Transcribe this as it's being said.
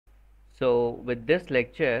So with this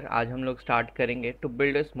lecture आज हम लोग start करेंगे to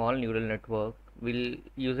build a small neural network. We'll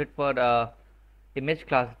use it for image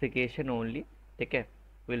classification only. ठीक है,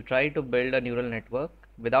 we'll try to build a neural network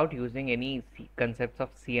without using any concepts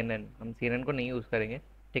of CNN. हम CNN को नहीं use करेंगे.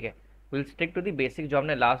 ठीक है, we'll stick to the basic जो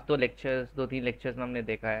हमने last दो तीन lectures में हमने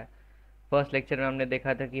देखा है. फर्स्ट लेक्चर में हमने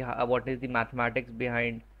देखा था कि what is the mathematics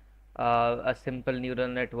behind a simple neural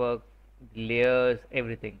network, layers,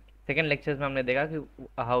 everything. Second lectures में हमने देखा कि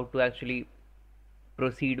how to actually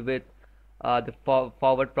proceed with the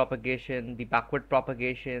forward propagation, the backward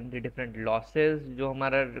propagation, the different losses जो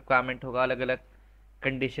हमारा requirement होगा अलग अलग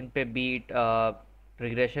condition पे, beat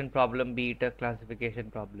regression problem, beat classification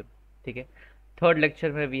problem. ठीक है. Third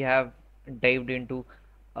lecture में we have dived into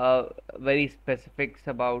very specifics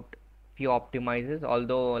about few optimizers,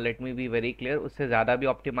 although let me be very clear, उससे ज़्यादा भी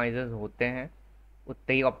optimizers होते हैं,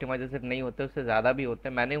 उतने ही ऑप्टिमाइजर सिर्फ नहीं होते, उससे ज़्यादा भी होते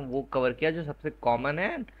हैं. मैंने वो कवर किया जो सबसे कॉमन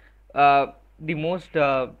है. The most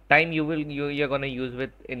time you are gonna use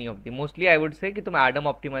with any of the, mostly I would say कि तुम एडम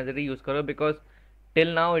ऑप्टिमाइजर ही यूज़ करो, because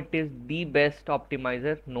till now it is the best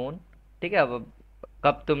optimiser known. ठीक है. अब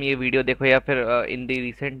कब तुम ये वीडियो देखो या फिर इन द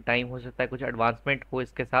रिसेंट टाइम हो सकता है कुछ एडवांसमेंट हो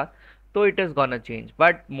इसके साथ, तो it is gonna change,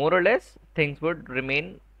 but more और less things would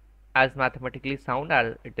remain as mathematically sound as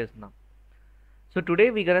it is now. So today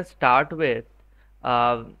we're gonna start with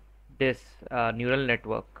uh, this neural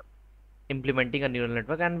network, implementing a neural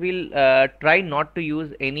network, and we'll try not to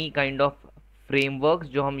use any kind of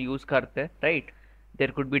frameworks जो हम use करते हैं, right?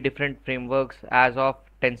 There could be different frameworks as of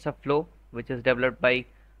TensorFlow, which is developed by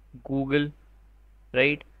Google,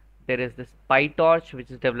 right? There is this PyTorch,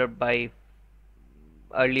 which is developed by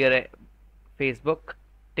earlier Facebook.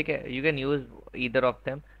 ठीक है, you can use either of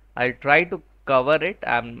them. I'll try to cover it.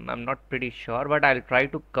 I'm not pretty sure, but I'll try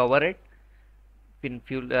to cover it in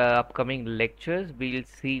few upcoming lectures. We'll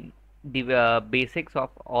see the basics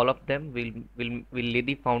of all of them. We'll lay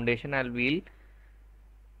the foundation and we'll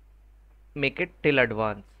make it till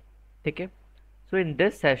advanced. Okay. So in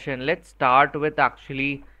this session, let's start with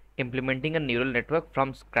actually implementing a neural network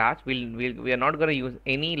from scratch. We are not going to use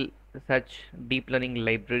any such deep learning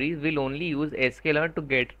libraries. We'll only use sklearn to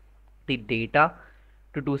get the data,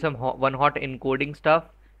 to do some one hot encoding stuff,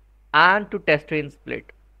 and to test train split.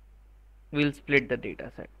 We'll split the data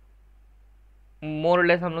set. मोर और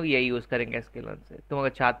less हम लोग यही use करेंगे scalar से. तुम अगर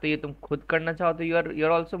चाहते हो ये तुम खुद करना चाहो तो you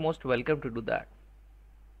are also most welcome to do that.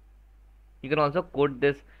 You can also code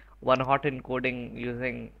this one hot encoding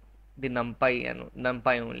using the numpy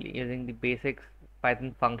only, using the basics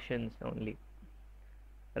Python functions only,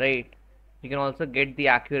 right? You can also get the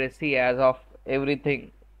accuracy as of everything,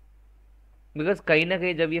 because कहीं ना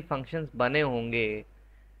कहीं जब ये functions बने होंगे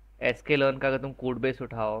sklearn का, अगर तुम कोड बेस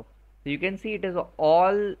उठाओ तो you can see it is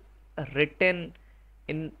all written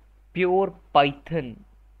in pure Python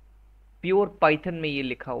में ये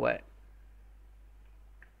लिखा हुआ है.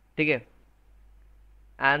 ठीक है.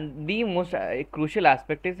 And the most crucial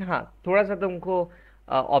aspect is, हाँ थोड़ा सा तुमको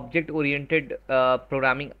ऑब्जेक्ट ओरिएंटेड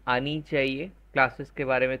प्रोग्रामिंग आनी चाहिए, क्लासेस के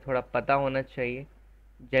बारे में थोड़ा पता होना चाहिए,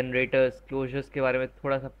 जनरेटर्स, क्लोजर्स के बारे में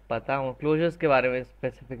थोड़ा सा पता हो, क्लोजर्स के बारे में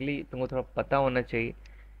स्पेसिफिकली तुमको थोड़ा पता होना चाहिए.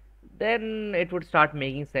 Then it would start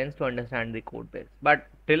making sense to understand the code base. But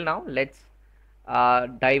till now let's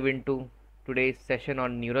dive into today's session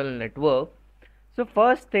on neural network. So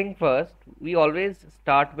first thing first, we always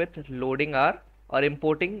start with loading our or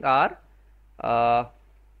importing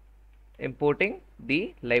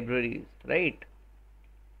the libraries, right?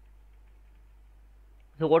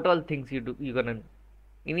 So what all things you're gonna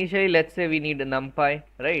initially, let's say we need a numpy,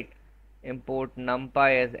 right? Import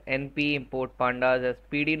numpy as np, import pandas as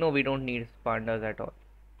pd. No, we don't need pandas at all.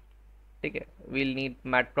 Okay, we'll need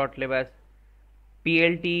matplotlib as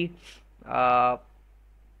plt,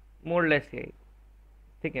 more or less यही.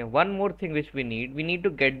 ठीक है. One more thing which we need to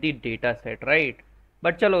get the data set, right?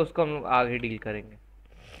 But चलो उसको हम आगे deal करेंगे.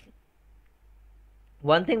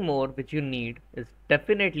 One thing more which you need is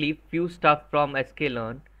definitely few stuff from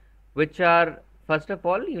sklearn, which are, first of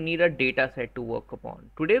all, you need a data set to work upon.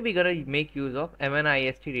 Today we're gonna make use of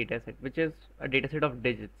MNIST data set, which is a data set of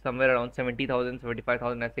digits, somewhere around 70,000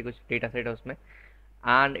 75,000 ऐसे कुछ data set है उसमें,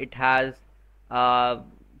 and it has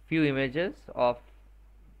few images of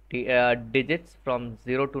digits from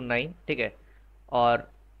 0 to 9. ठीक है. और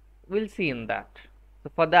we'll see in that. So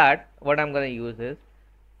for that what I'm gonna use is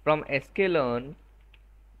from sklearn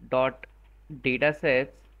dot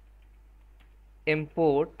datasets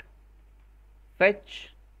import fetch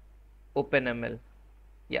openml.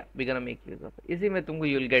 Yeah, we're gonna make use of it. इसी में तुमको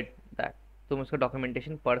you'll get that. तुम उसका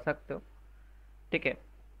documentation पढ़ सकते हो. ठीक है.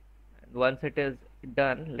 Once it is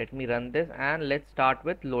done, let me run this and let's start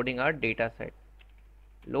with loading our data set.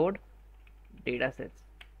 Load data sets.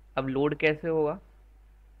 अब लोड कैसे होगा?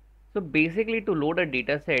 So basically to load a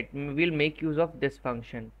data set, we'll make use of this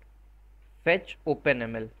function fetch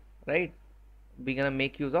openml, right? We're gonna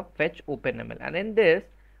make use of fetch openml, and in this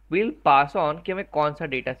we'll pass on कि हमें कौन सा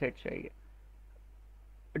data set चाहिए.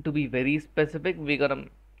 To be very specific, we're gonna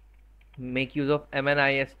make use of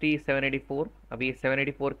MNIST 784. अभी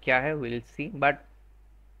 784 क्या है we'll see, but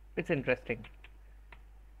it's interesting.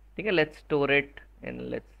 ठीक है, let's store it and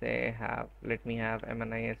let's say let me have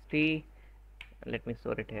MNIST, let me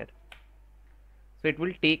store it here. So it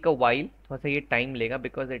will take a while, थोड़ा सा ये time लेगा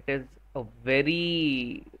because it is a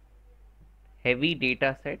very heavy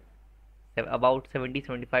data set, about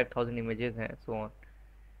 70-75,000 images हैं, so on.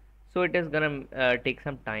 So it is gonna take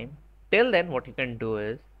some time. Till then, what you can do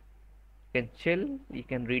is you can chill, you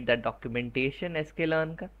can read that documentation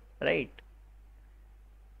sklearn ka, right?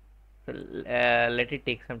 So let it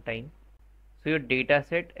take some time. So your data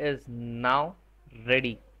set is now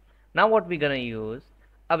ready. Now what we're gonna use?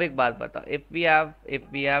 अब एक बात बता, if we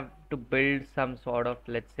have to build some sort of,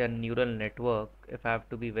 let's say, a neural network, if I have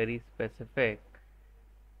to be very specific,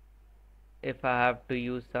 if I have to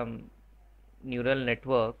use some neural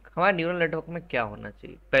network, हमारे neural network में क्या होना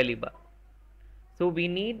चाहिए? पहली बात, so we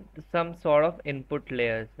need some sort of input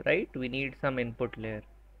layers, right? We need some input layer,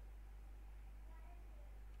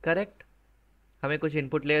 correct? हमें कुछ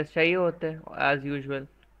input layers चाहिए होते हैं as usual.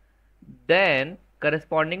 Then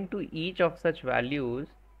corresponding to each of such values,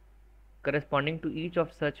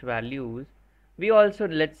 we also,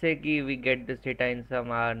 let's say कि we get this data in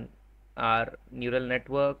some our neural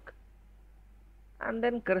network, and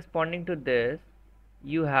then corresponding to this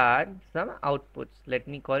you had some outputs. Let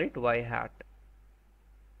me call it y hat.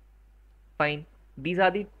 Fine, these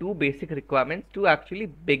are the two basic requirements to actually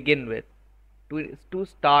begin with, to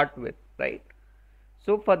start with, right?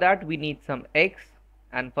 So for that we need some x,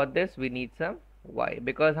 and for this we need some y,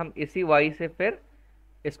 because हम इसी y से फिर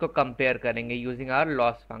इसको compare करेंगे using our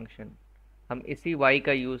loss function. हम इसी y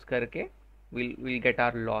का use करके we'll get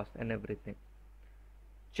our loss and everything.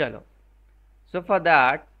 चलो, so for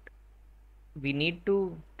that we need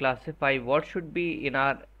to classify what should be in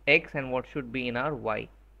our x and what should be in our y.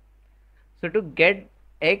 So to get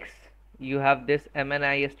x, you have this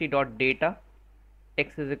mnist dot data.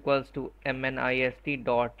 X is equals to mnist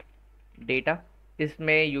dot data.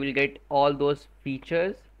 इसमें you will get all those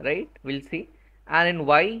features, right? We'll see. And in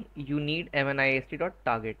y you need mnist dot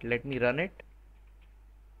target. Let me run it.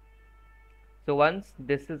 So once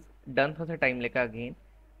this is done for the time like again,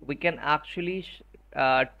 we can actually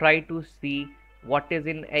try to see what is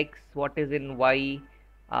in x, what is in y.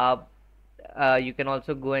 You can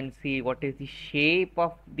also go and see what is the shape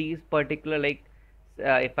of these particular, like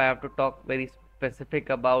if I have to talk very specific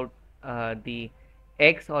about the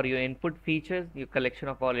x or your input features, your collection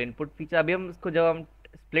of all input features. अभी हम इसको जब हम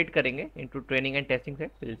split करेंगे into training and testing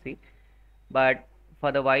set, we'll see. But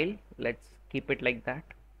for the while, let's keep it like that.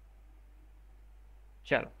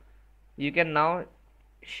 चलो, you can now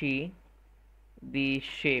see the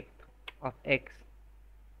shape of x.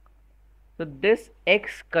 So this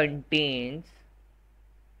x contains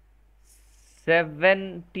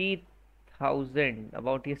 70,000,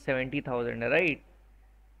 about 70,000, right?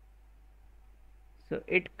 So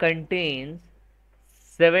it contains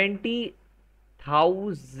 70,000,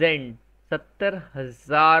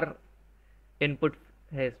 70,000 input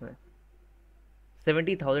है इसमें,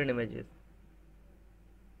 70,000 images,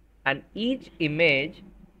 and each image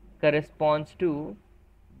corresponds to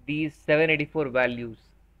these 784 values.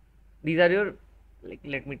 These are your, like,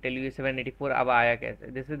 let me tell you 784 अब आया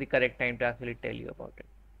कैसे. This is the correct time to actually tell you about it.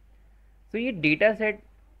 So ये data set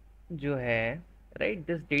जो है, right,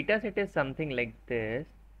 this data set is something like this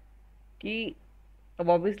कि अब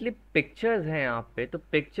obviously pictures हैं यहाँ पे, तो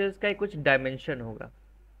pictures का कुछ dimension होगा,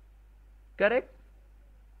 correct?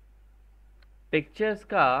 Pictures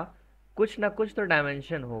का कुछ ना कुछ तो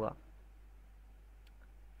dimension होगा.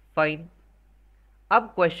 Fine.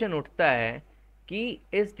 अब question उठता है कि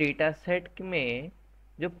इस डेटा सेट में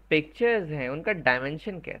जो पिक्चर्स हैं उनका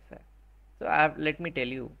डायमेंशन कैसा है. So let me tell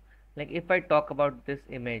you, like if I talk about this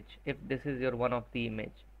image, if this is your one of the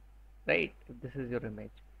image, right, if this is your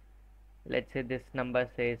image, let's say this number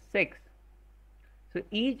says 6. So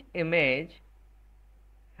each image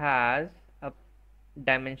has a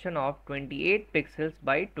dimension of 28 pixels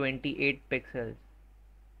by 28 pixels,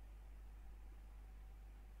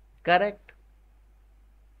 correct?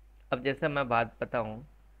 अब जैसे मैं बात बताऊं,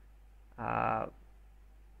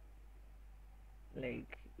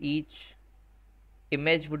 like each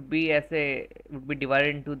image would be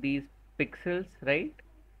divided into these pixels, right?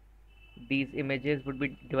 These images would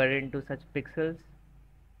be divided into such pixels.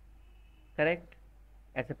 Correct.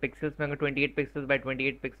 ऐसे pixels में अगर 28 pixels bye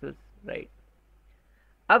 28 pixels, right.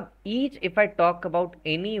 अब each if I talk about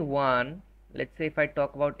any one, let's say if I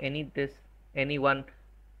talk about any one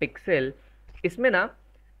pixel, इसमें ना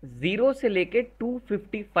 0 से लेके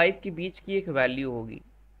 255 के बीच की एक वैल्यू होगी,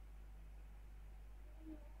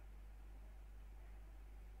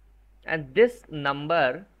 and this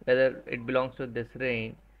number, whether it belongs to this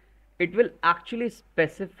range, it will actually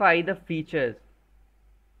specify the features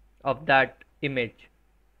of that image.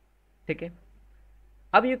 ठीक है।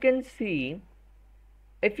 अब you can see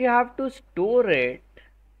if you have to store it,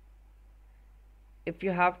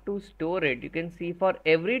 you can see for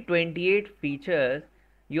every 28 features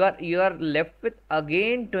you are left with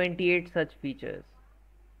again 28 such features.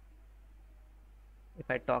 If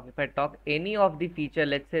I talk any of the feature,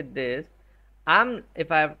 let's say this,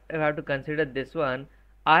 if I have to consider this one,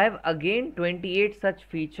 I have again 28 such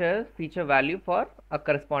feature value for a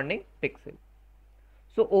corresponding pixel.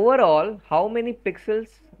 So overall, how many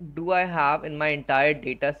pixels do I have in my entire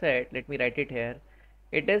data set? Let me write it here.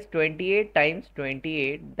 It is 28 times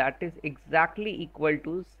 28, that is exactly equal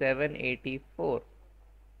to 784.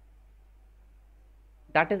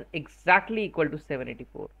 That is exactly equal to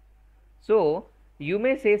 784. So you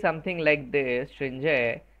may say something like this,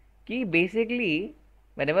 Shrinjay, कि basically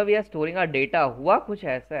whenever we are storing our data, हुआ कुछ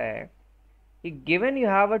ऐसा है कि given you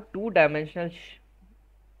have a two-dimensional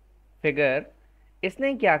figure,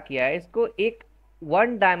 इसने क्या किया है, इसको एक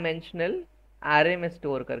वन डायमेंशनल एरे में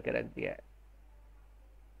स्टोर करके रख दिया है।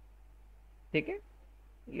 ठीक है,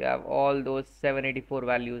 you have all those 784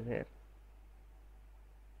 values here,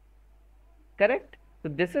 correct? So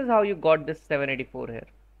this is how you got this 784 here.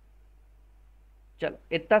 चलो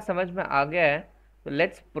इतना समझ में आ गया है, तो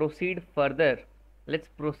let's proceed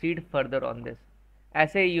further on this.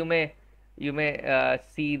 ऐसे you may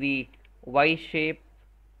C the y shape,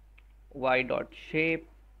 y dot shape.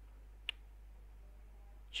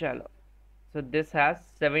 चलो, so this has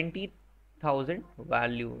 70,000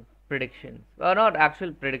 value predictions, or not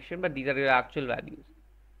actual prediction, but these are your actual values.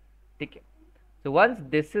 ठीक है। So once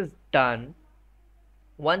this is done,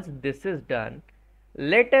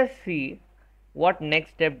 let us see what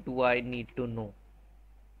next step do I need to know.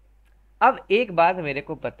 अब एक बात मेरे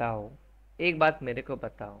को बताओ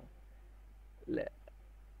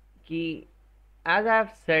कि as I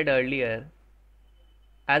have said earlier,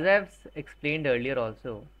 as I have explained earlier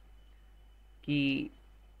also, कि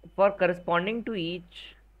for corresponding to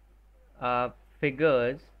each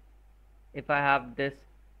figures, if I have this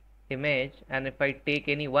image and if I take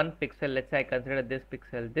any one pixel, let's say I consider this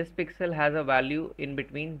pixel has a value in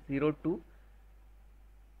between 0 to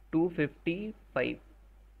 255.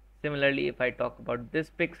 Similarly, if I talk about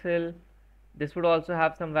this pixel, this would also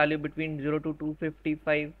have some value between 0 to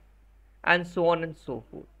 255, and so on and so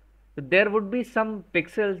forth. So there would be some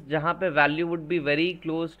pixels जहाँ पे value would be very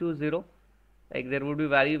close to 0, like there would be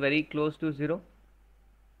value very close to 0,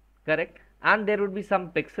 correct? And there would be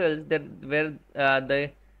some pixels that where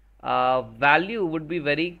the value would be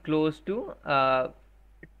very close to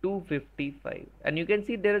 255, and you can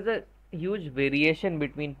see there is a huge variation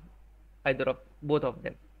between either of both of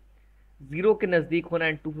them. 0 के नज़दीक होना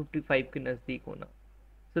and 255 के नज़दीक होना,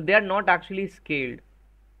 so they are not actually scaled,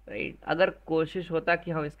 right? अगर कोशिश होता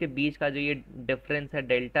कि हम इसके बीच का जो ये डिफरेंस है,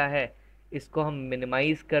 डेल्टा है, इसको हम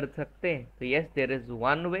मिनिमाइज कर सकते हैं, तो yes, there is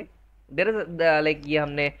one way. There is like ये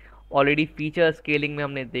हमने ऑलरेडी फीचर स्केलिंग में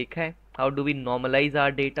हमने देखा है, how do we normalize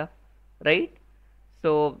our data, right?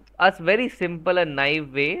 So a very simple and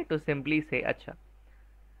naive way to simply say, अच्छा,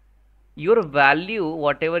 your value,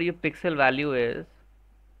 whatever your pixel value is,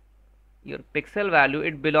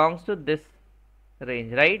 it belongs to this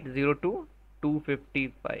range, right? 0 to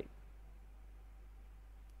 255,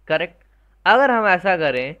 correct? अगर हम ऐसा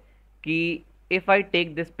करें कि if I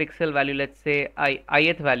take this pixel value, let's say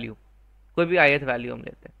ith value, कोई भी ith value हम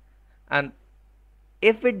लेते हैं, and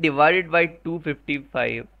if it divided by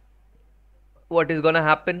 255, what is gonna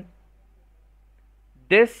happen?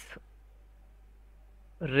 This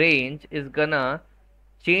range is gonna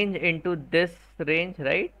change into this range,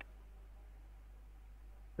 right?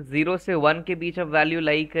 0 से 1 के बीच अब वैल्यू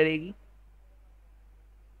लाई करेगी,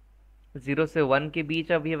 0 से 1 के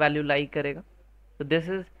बीच अब ये वैल्यू लाई करेगा. So this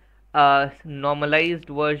is a normalized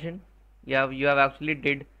version. You have actually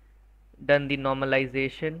done the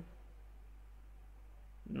normalization.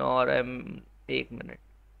 एक minute,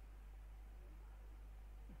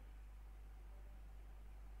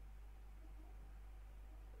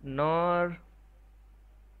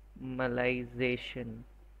 normalization.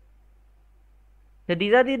 So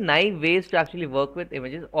these are the naive ways to actually work with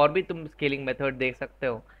images. और भी तुम स्केलिंग मेथड देख सकते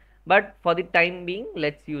हो. but for the time being,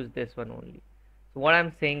 let's use this one only. So what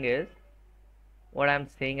I'm saying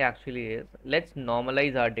actually is, let's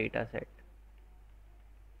normalize our data set.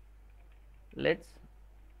 Let's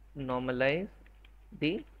normalize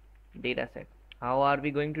the data set. How are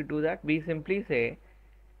we going to do that? We simply say,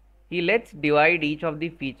 let's divide each of the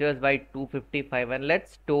features by 255 and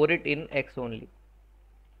let's store it in X only.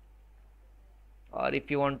 Or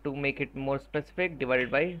if you want to make it more specific,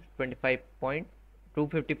 divided by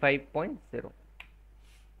 255.0.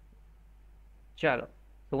 Chalo.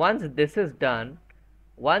 So once this is done,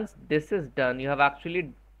 you have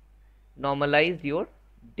actually normalized your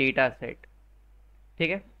data set.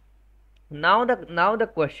 ठीक है? Now the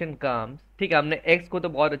question comes, ठीक है, हमने x को तो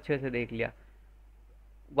बहुत अच्छे से देख लिया,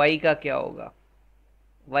 y का क्या होगा,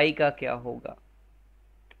 y का क्या होगा,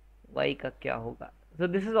 y का क्या होगा. So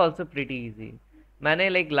this is also pretty easy. मैंने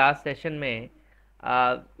like लास्ट सेशन में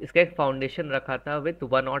इसका एक फाउंडेशन रखा था विथ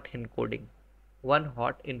वन हॉट इनकोडिंग.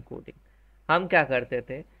 हम क्या करते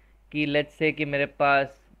थे कि लेट्स से कि मेरे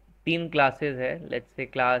पास 3 क्लासेस है, let's say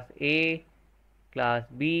class A, class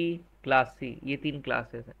B, class C, ये 3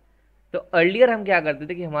 क्लासेस हैं. तो अर्लियर हम क्या करते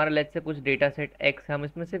थे कि हमारा लेट्स से कुछ डेटा सेट एक्स, हम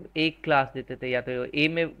इसमें सिर्फ एक क्लास देते थे, या तो ए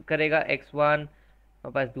में करेगा x1,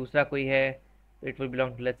 हमारे पास दूसरा कोई है तो it will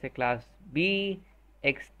belong to let's say class B,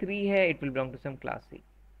 x3 है it will belong to some class C.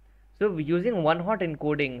 So using one hot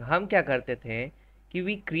encoding हम क्या करते थे कि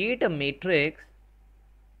we create a matrix,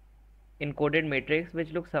 encoded matrix which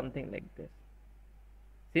looks something like this.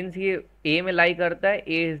 Since ये a में lie करता है,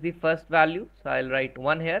 a is the first value, so I'll write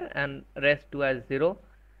 1 here and rest 2 as 0.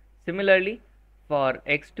 Similarly for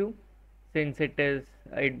x2, since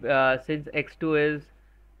since x2 is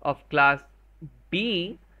of class b,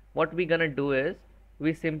 what we gonna do is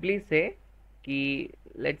we simply say कि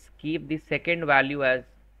let's keep the second value as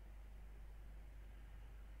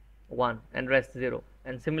 1 and rest 0.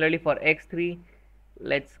 And similarly for x3,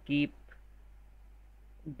 let's keep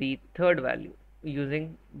the third value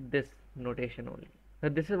using this notation only. So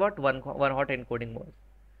this is what one hot encoding was.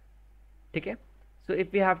 Okay, so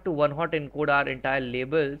if we have to one hot encode our entire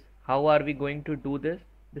labels, how are we going to do this?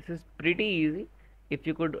 This is pretty easy. If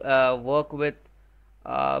you could work with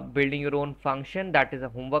building your own function, that is a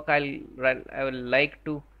homework I will like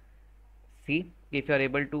to see if you are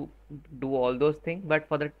able to do all those things. But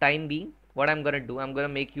for the time being, what I'm gonna do, I'm gonna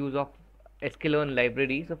make use of sklearn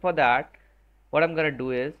library. So for that, what I'm gonna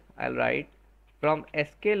do is I'll write from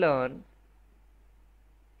sklearn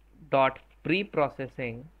dot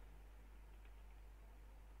pre-processing,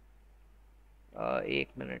 एक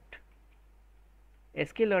minute,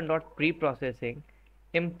 sklearn dot pre-processing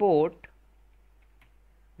import,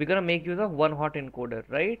 we're gonna make use of one hot encoder,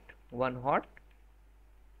 right? One hot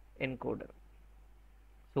encoder.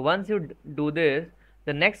 So once you do this,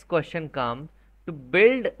 the next question comes to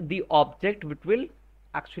build the object which will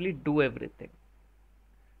actually do everything.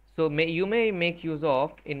 So you may make use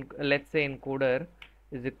of, let's say encoder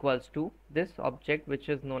is equals to this object which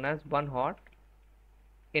is known as one hot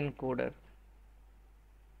encoder,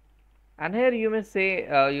 and here you may say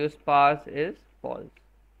your sparse is false.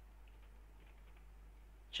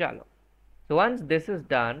 Chalo. So once this is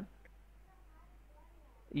done,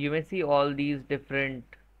 you may see all these different,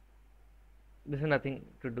 this is nothing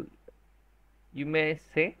to do, you may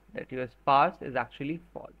say that your sparse is actually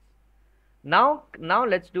false. Now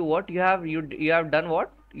let's do what you have done.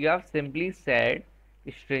 What you have simply said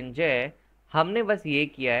कि श्रिंजय, हमने बस ये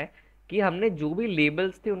किया है कि हमने जो भी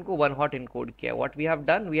लेबल्स थे उनको वन हॉट इनकोड किया. What we have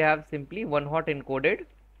done, we have simply one hot encoded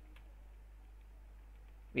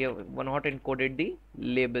the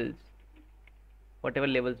labels, whatever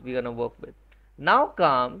labels we gonna work with. Now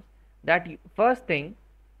comes that first thing,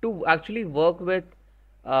 to actually work with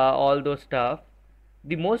all those stuff,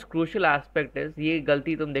 the most crucial aspect is, ये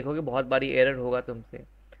गलती तुम देखोगे बहुत बारी error होगा तुमसे,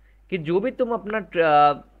 कि जो भी तुम अपना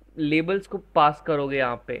लेबल्स को पास करोगे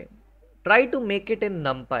यहाँ पे, try to make it in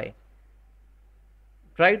numpy,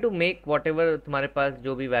 try to make what ever तुम्हारे पास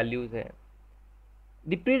जो भी वैल्यूज है.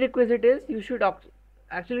 The prerequisite is you should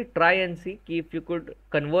actually try and see कि if you could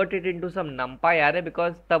convert it into some numpy array,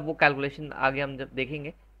 because तब वो calculation आगे हम जब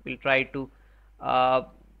देखेंगे, we'll try to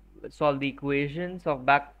solve the equations of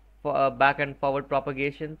back and forward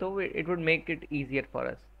propagation, so it would make it easier for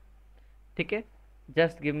us. ठीक है,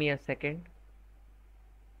 just give me a second.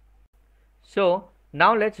 So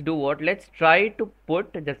now let's do what, let's try to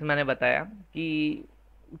put, जैसे मैंने बताया कि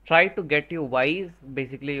try to get your y's,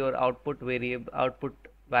 basically your output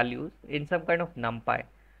values, in some kind of numpy.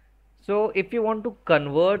 So if you want to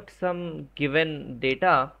convert some given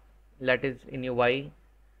data, that is in your y,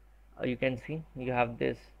 you can see you have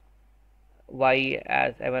this y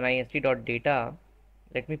as nist.data,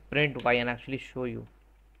 Let me print y and actually show you.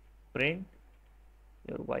 Print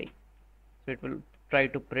your y. So it will try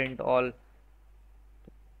to print all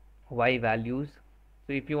y values.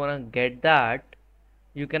 So if you want to get that,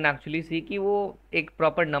 you can actually see कि वो एक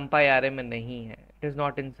proper numpy array में नहीं है. It is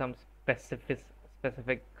not in some specific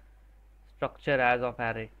structure as of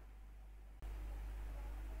array.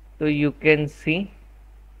 So you can see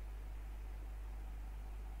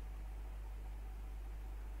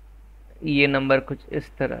ये number कुछ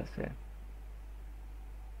इस तरह से.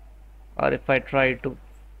 और if I try to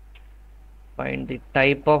find the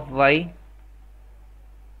type of y,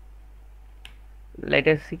 let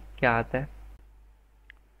us see क्या आता है.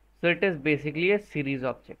 So it is basically a series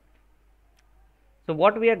object. So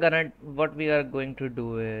what we are going to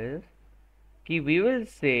do is कि we will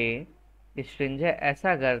say Shrinjay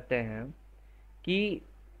ऐसा करते हैं कि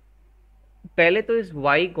पहले तो इस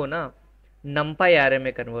y को ना numpy array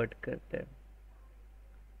में कन्वर्ट करते हैं.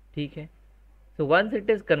 ठीक है. So once it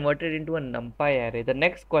is converted into a numpy array, the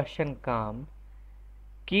next question comes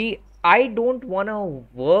कि I don't want to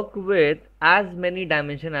work with as many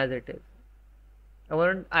dimensions as it is.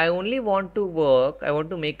 I only want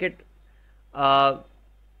to make it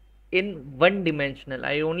in one dimensional.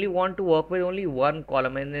 I only want to work with only one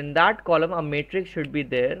column, and in that column a matrix should be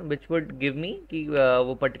there which would give me कि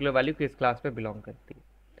वो particular value किस class पे belong करती है.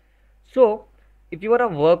 So if you want to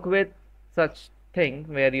work with such thing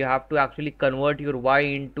where you have to actually convert your y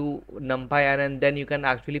into numpy array, and then you can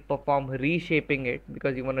actually perform reshaping it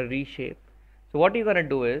because you want to reshape. So what you're gonna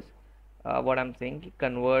do is what I'm saying,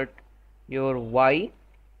 convert your y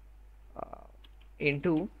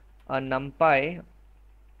into a numpy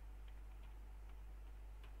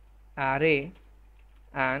array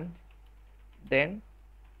and then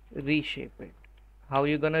reshape it. How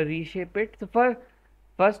you gonna reshape it? So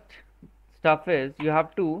first stuff is you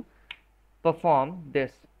have to perform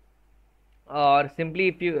this, or simply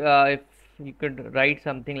if you could write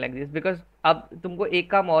something like this, because अब तुमको एक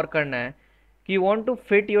काम और करना है कि you want to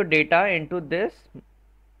fit your data into this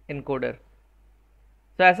encoder.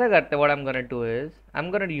 So ऐसा करते, what I'm gonna do is I'm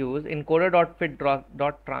gonna use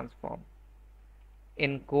encoder.fit.transform.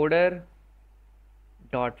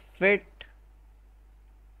 encoder.fit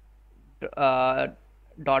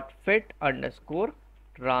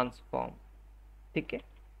 .fit_transform. ठीक है.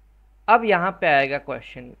 अब यहाँ पे आएगा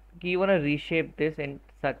क्वेश्चन कि you wanna reshape this in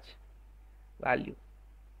such value.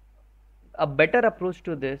 A better approach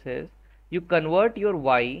to this is you convert your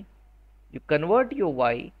y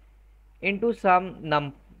into a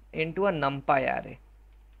numpy array.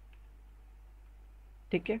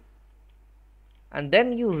 ठीक है. And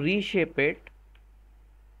then you reshape it,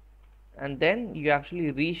 and then you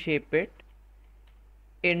actually reshape it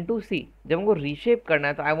into C. जब हमको reshape करना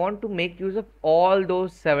है तो I want to make use of all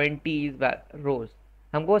those 70 rows.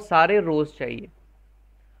 हमको सारे rows चाहिए.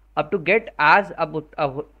 अब to get as अब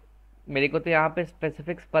मेरे को तो यहाँ पे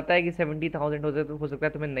specifics पता है कि 70,000 हो सकता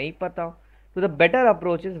है, तुम्हें नहीं पता हो. So the better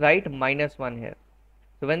approach is write -1 here.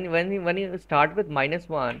 So when you start with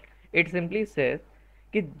 -1, it simply says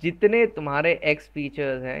कि जितने तुम्हारे x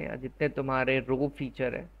features हैं या जितने तुम्हारे row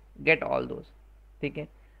feature है, get all those. ठीक है.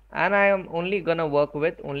 And I am only gonna work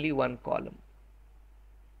with only one column.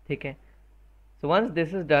 ठीक है. So once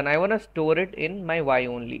this is done, I wanna store it in my y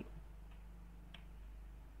only.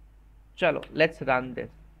 चलो, let's run this.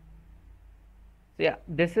 So yeah,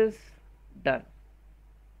 this is done.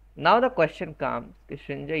 Now the question comes,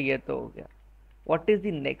 Shrinjay ये तो हो गया. What is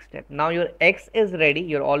the next step? Now your x is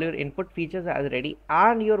ready, all your input features are ready,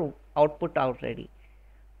 and your output out ready.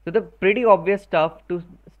 So the pretty obvious stuff to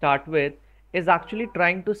start with is actually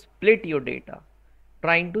trying to split your data.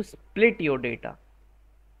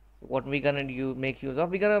 What we're gonna make use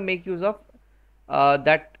of? We're gonna make use of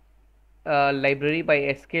that library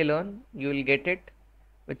by sklearn. You will get it,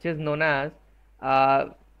 which is known as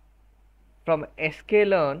from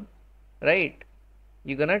sklearn, right?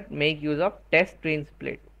 You're gonna make use of test train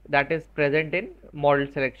split that is present in model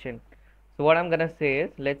selection. So what I'm gonna say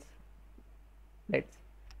is let's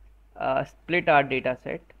split our data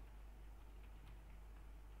set.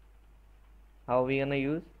 How we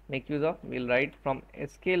gonna make use of? We'll write from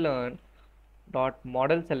sklearn dot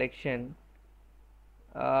model selection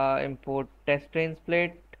import test train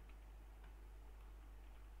split,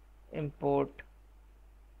 import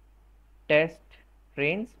test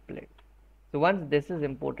train split. So once this is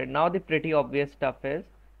imported, now the pretty obvious stuff is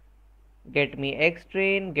get me x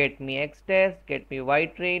train, get me x test, get me y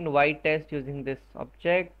train, y test using this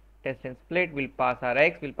object test and split. We'll pass our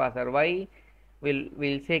x, we'll pass our y.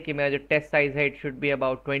 We'll say कि मेरा जो test size है it should be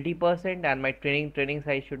about 20% and my training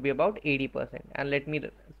size should be about 80%, and let me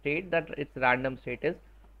state that its random state is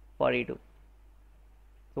 42.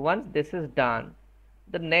 So once this is done,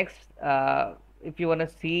 the next, if you want to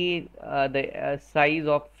see the size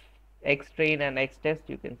of x train and x test,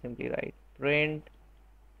 you can simply write print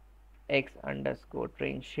x underscore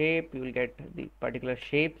train shape. You will get the particular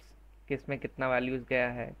shapes किसमें कितना values गया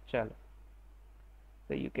है. चलो,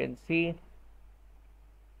 so you can see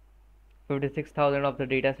 56,000 of the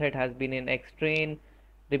data set has been in X train,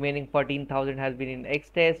 remaining 14,000 has been in X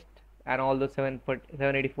test, and all those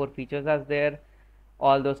 784 features are there.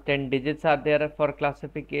 All those 10 digits are there for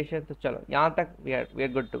classification. So chalo, yahan tak we are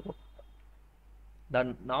good to go.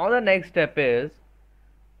 Now the next step is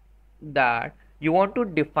that you want to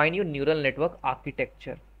define your neural network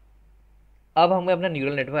architecture. अब हमें अपना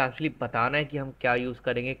neural network actually बताना है कि हम क्या use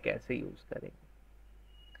करेंगे, कैसे यूज करेंगे.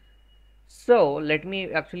 So let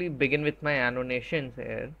me actually begin with my annotations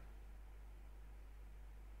here.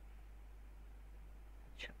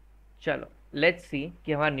 चलो, let's see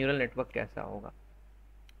कि हमारा न्यूरल नेटवर्क कैसा होगा.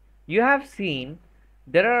 You have seen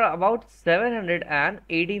there are about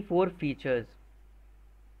 784 features.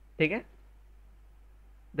 ठीक है?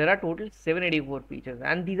 There are total 784 features,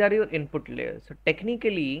 and these are your input layers. So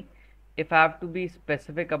technically, if I have to be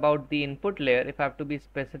specific about the input layer,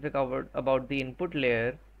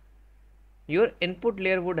 your input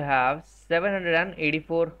layer would have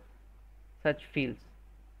 784 such fields,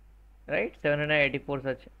 right? 784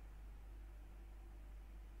 such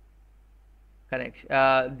connection,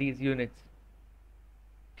 these units.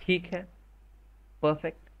 ठीक है,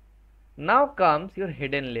 perfect. Now comes your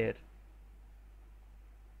hidden layer.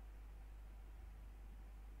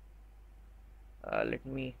 Let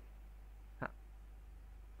me,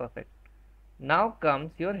 perfect. Now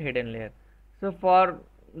comes your hidden layer. So for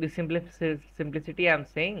the simplicity I am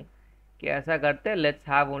saying कि ऐसा करते हैं, let's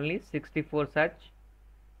have only 64 such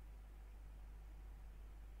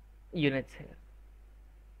units here.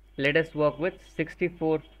 Let us work with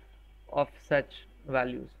 64 of such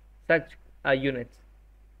values, such units.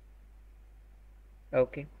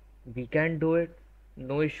 Okay, we can do it,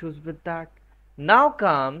 no issues with that. Now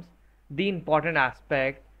comes the important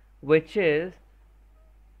aspect, which is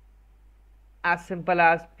as simple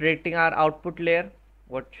as predicting our output layer.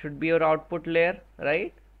 What should be your output layer,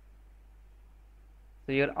 right?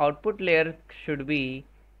 So your output layer should be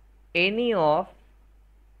any of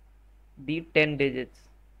the 10 digits.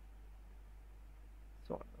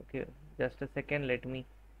 So okay, just a second, let me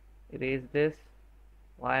erase this.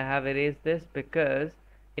 Why I have erased this? Because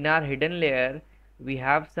in our hidden layer we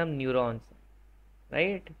have some neurons,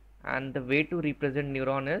 right? And the way to represent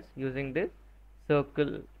neuron is using this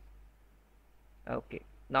circle. Okay,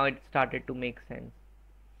 now it started to make sense.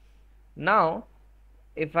 Now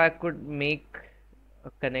if I could make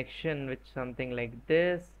a connection with something like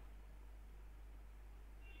this,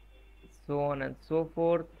 so on and so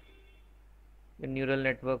forth, the neural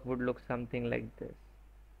network would look something like this.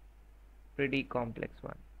 Pretty complex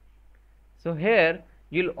one. So here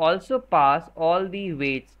you'll also pass all the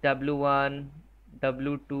weights, W1,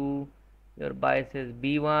 W2, your bias is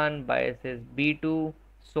B1, bias is B2,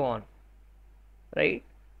 so on, right?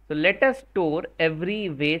 So let us store every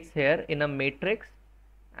weights here in a matrix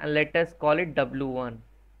and let us call it W1.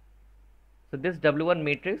 So this W1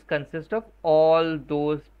 matrix consists of all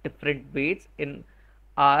those different weights in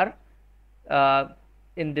our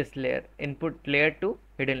in this layer, input layer to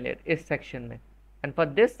hidden layer, इस section में. And for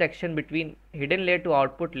this section between hidden layer to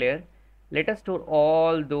output layer, let us store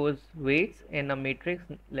all those weights in a matrix,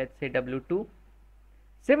 let's say W2.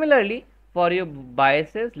 Similarly, for your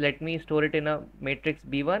biases, let me store it in a matrix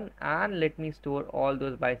B1 and let me store all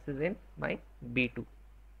those biases in my B2.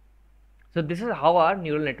 So this is how our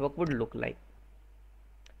neural network would look like.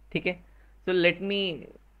 Okay, so let me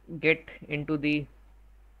get into the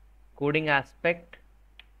coding aspect.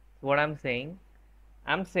 What I'm saying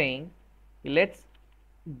let's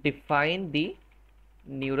define the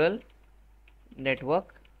neural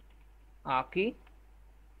network architecture.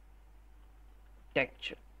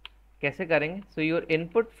 कैसे करेंगे? So your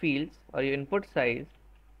input fields or your input size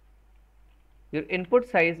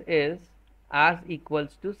is as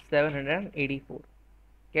equals to 784.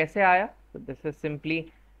 कैसे आया? So this is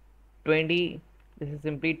simply 28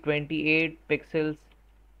 pixels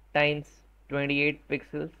times 28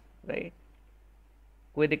 pixels, right?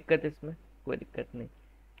 कोई दिक्कत इसमें? कोई दिक्कत नहीं.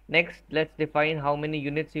 Next, let's define how many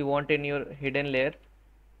units you want in your hidden layer.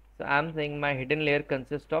 So I'm saying my hidden layer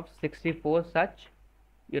consists of 64 such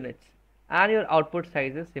units and your output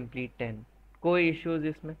size is simply 10. कोई issues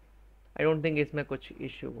इसमें? I don't think इसमें कुछ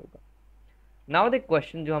issue होगा. Now the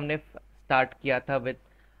question जो हमने start किया था with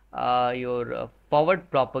your forward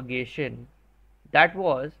propagation, That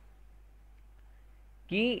was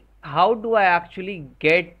कि how do I actually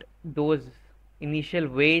get those initial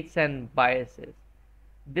weights and biases.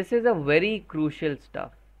 This is a very crucial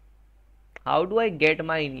stuff. How do I get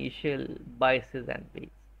my initial biases and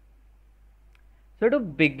weights? So to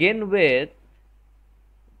begin with,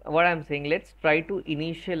 what I'm saying, let's try to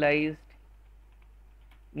initialize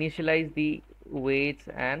the weights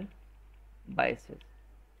and biases.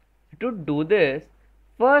 To do this,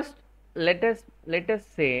 first let us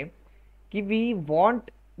say कि we want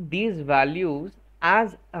these values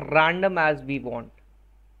as random as we want,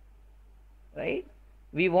 right?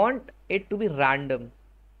 We want it to be random.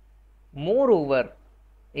 Moreover,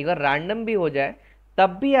 अगर random भी हो जाए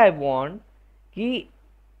तब भी I want कि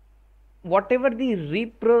whatever the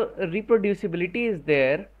reproducibility is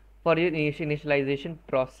there for your initialization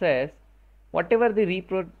process, whatever the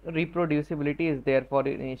reproducibility is there for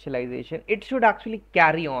your initialization, it should actually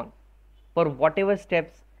carry on for whatever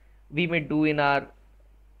steps we may do in our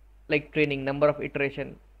like training, number of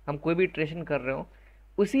iteration. हम कोई भी iteration कर रहे हो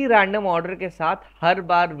उसी random order के साथ हर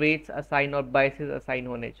बार weights assign और biases assign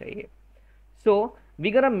होने चाहिए. So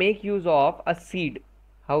we're gonna make use of a seed.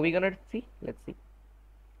 How we gonna see? Let's see.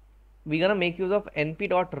 We're gonna make use of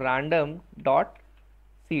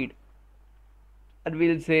np.random.seed, and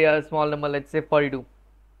we'll say a small number, let's say 42.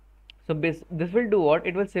 So this will do what?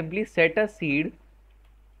 It will simply set a seed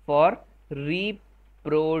for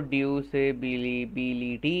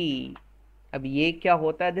reproducibility. अब ये क्या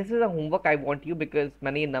होता है? This is a homework I want you, because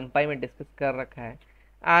मैंने ये numpy में discuss कर रखा है.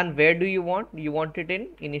 And where do you want? You want it in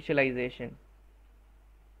initialization.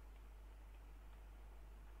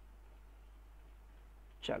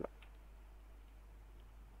 चलो.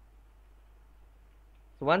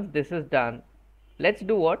 So once this is done, let's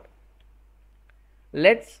do what?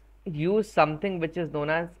 Let's use something which is known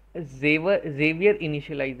as Xavier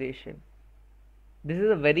initialization. This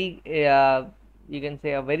is a very you can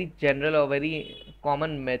say a very general or very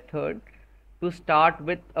common method to start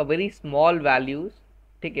with a very small values,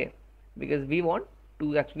 okay? Because we want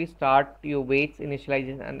to actually start your weights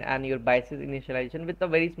initialization and your biases initialization with a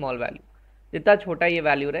very small value. जितना छोटा ये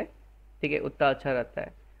value रहे, ठीक है, उतना अच्छा रहता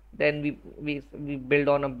है. Then we build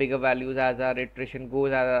on a bigger values as our iteration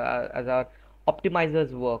goes, as our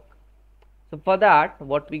optimizers work. So for that,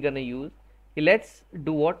 what we gonna use? Let's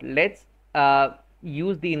do what? Let's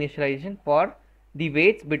use the initialization for the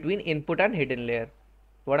weights between input and hidden layer.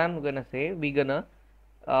 What I'm gonna say, we gonna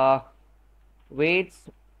weights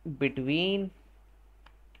between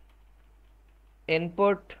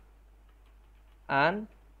input and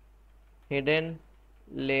hidden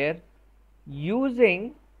layer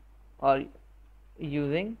using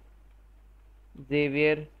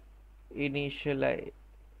Xavier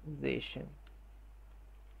initialization.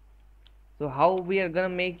 So how we are gonna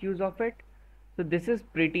make use of it? So this is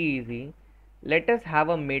pretty easy. Let us have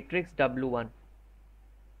a matrix W1.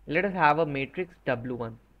 Let us have a matrix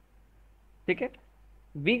W1. ठीक है?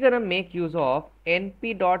 We gonna make use of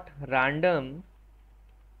np.random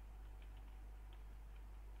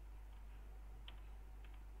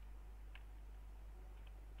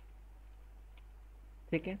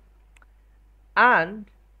ठीक है, and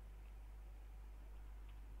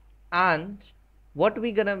what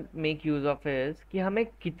we gonna make use of is कि हमें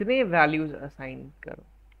कितने values assign करो.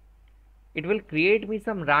 It will create me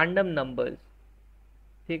some random numbers,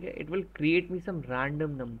 ठीक है, it will create me some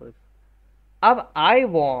random numbers. अब I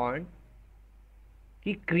want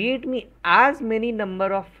कि create me as many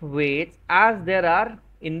number of weights as there are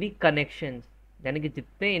in the connections, यानी कि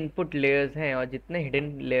जितने input layers हैं और जितने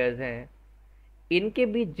hidden layers हैं, इनके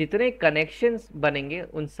बीच जितने कनेक्शंस बनेंगे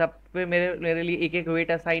उन सब पे मेरे लिए एक एक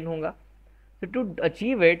वेट असाइन होगा. So to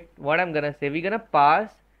achieve it, what I'm gonna say, we're gonna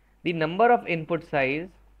pass the number of input size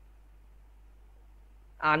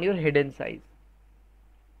and your hidden size.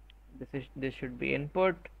 This should be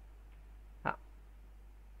input. हाँ,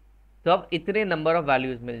 तो अब इतने number of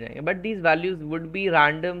values मिल जाएंगे, but these values would be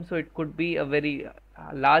random, so it could be a very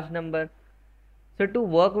large number. So to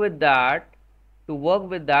work with that,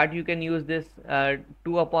 you can use this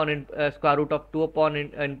 2 upon square root of 2 upon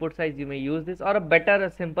input size. You may use this, or a better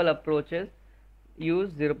simple approach is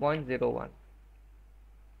use 0.01.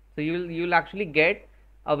 So you'll actually get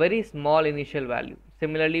a very small initial value.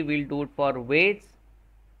 Similarly, we'll do it for weights,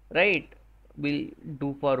 right? We'll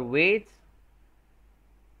do for weights.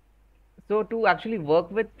 So to actually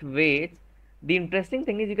work with weights, the interesting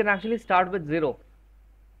thing is you can actually start with 0.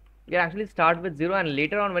 You can actually start with 0, and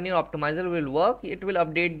later on when your optimizer will work, it will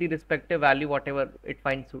update the respective value whatever it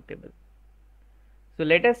finds suitable. So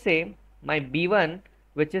let us say my B1,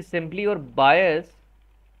 which is simply your bias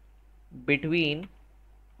between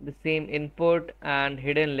the same input and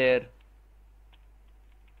hidden layer,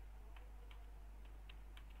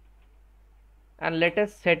 and let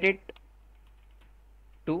us set it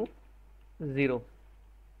to 0.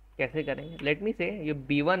 कैसे करेंगे? Let me say your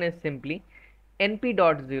b1 is simply np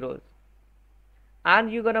dot zeros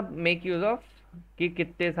and you're gonna make use of कि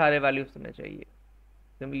कितने सारे values तुम्हें चाहिए.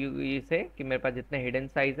 तो ये से कि मेरे पास जितने हिडन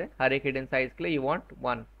साइज है, हर एक हिडन साइज के लिए you want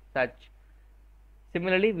one such.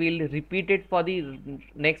 Similarly, we'll repeat it for the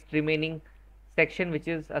next remaining section, which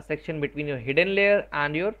is a section between your hidden layer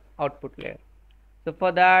and your output layer. So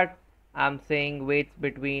for that, I'm saying weights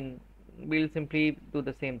between, we'll simply do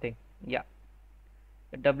the same thing. Yeah.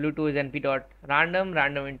 W2 is np dot random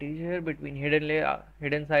integer between hidden layer,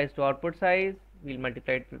 hidden size to output size. We'll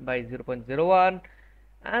multiply it by 0.01,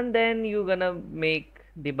 and then you're gonna make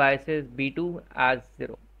the biases b2 as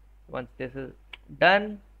 0. Once this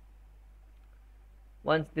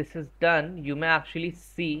is done, you may actually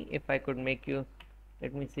see, if I could make you,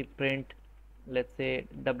 let me see, print, let's say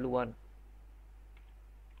w1.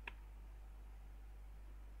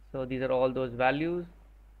 So these are all those values.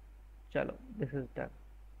 चलो, this is done.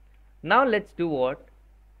 Now let's do what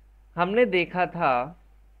हमने देखा था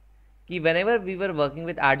कि whenever we were working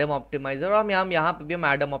with Adam optimizer, और हम यहाँ पे भी हम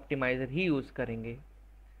Adam optimizer ही यूज करेंगे.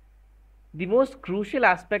 The most crucial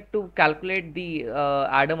aspect to calculate the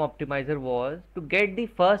Adam optimizer was to get the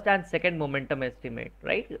first and second momentum estimate,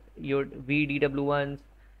 right? Your VDW1s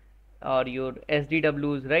or your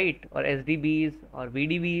SDWs, right? or SDBs or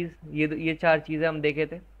VDBs, ये चार चीज़ें हम देखे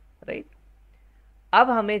थे, right? अब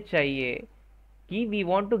हमें चाहिए कि we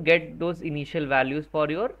want to get those initial values for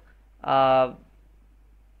your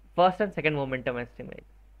first and second momentum estimate.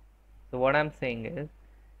 So what I'm saying is,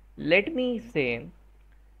 let me say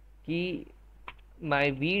कि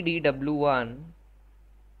my VDW1,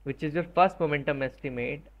 which is your first momentum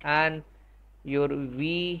estimate, and your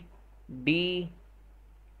B1,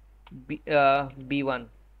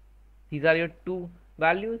 these are your two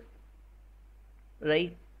values,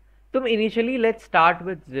 right? So initially let's start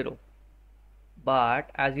with 0,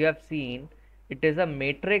 but as you have seen, it is a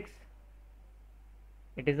matrix.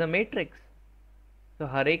 तो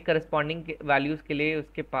हर एक corresponding values के लिए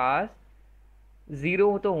उसके पास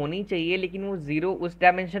 0 तो होनी चाहिए, लेकिन वो 0 उस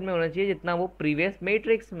डायमेंशन में होना चाहिए जितना वो प्रीवियस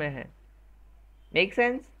मैट्रिक्स में है. Make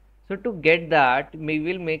sense? So to get that we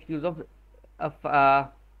will make use of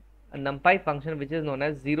numpy function which is known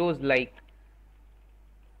as zeros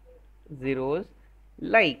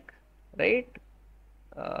like, right?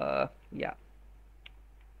 Yeah.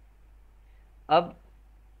 अब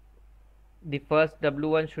the first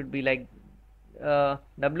w1 should be like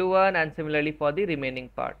w1, and similarly for the remaining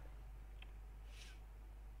part.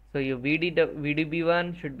 So your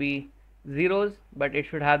VDB1 should be zeros, but it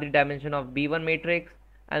should have the dimension of B1 matrix,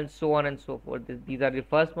 and so on and so forth. These are the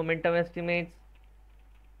first momentum estimates.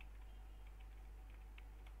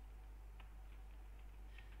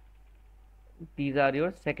 These are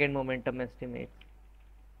your second momentum estimates.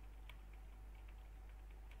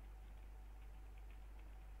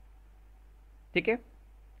 ठीक है?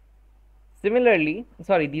 Similarly,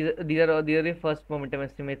 sorry, these are the first momentum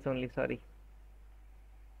estimates only. Sorry.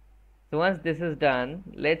 So once this is done,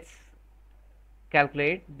 let's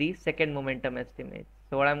calculate the second momentum estimate.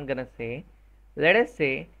 So what I'm gonna say, let us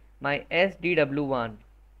say my SDW1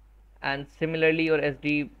 and similarly your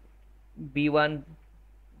SDB1,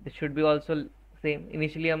 this should be also same.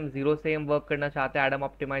 Initially हम 0 से हम work करना चाहते हैं Adam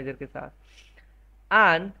optimizer के साथ.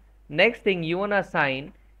 And next thing you wanna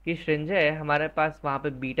assign कि श्रिंजय हमारे पास वहाँ पे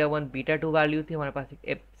β1 β2 वैल्यू थी, हमारे पास एक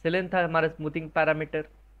एप्सिलॉन था हमारा smoothing parameter,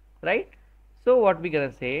 right? So what we can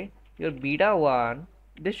say, your β1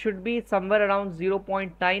 this should be somewhere around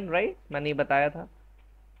 0.9, right? मैंने ये बताया था.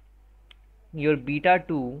 Your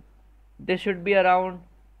β2 this should be around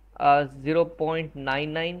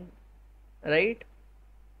 0.99, right?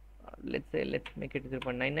 let's make it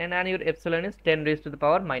 0.99, and your epsilon is 10 raised to the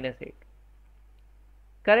power -8.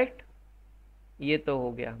 Correct? ये तो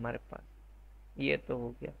हो गया हमारे पास, ये तो हो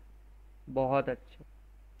गया. बहुत अच्छा.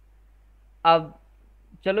 अब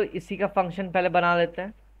चलो इसी का फंक्शन पहले बना लेते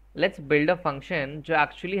हैं. लेट्स बिल्ड अ फंक्शन जो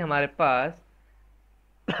एक्चुअली हमारे पास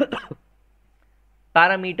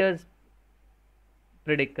पैरामीटर्स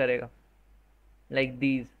प्रिडिक्ट करेगा, लाइक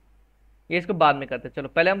दीज. ये इसको बाद में करते हैं. चलो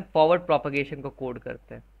पहले हम फॉरवर्ड प्रोपगेशन को कोड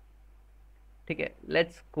करते हैं. ठीक है,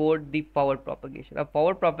 let's code the forward propagation. अब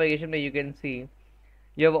फॉरवर्ड प्रोपगेशन में you can see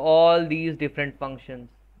you have all these different functions,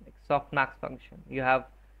 like softmax function. You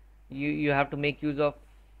have to make use of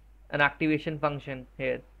an activation function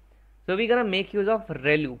here. So we're gonna make use of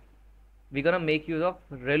relu. We're gonna make use of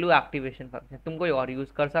relu activation function. तुम कोई और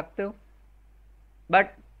use कर सकते हो,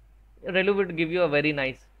 but relu would give you a very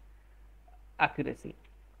nice accuracy.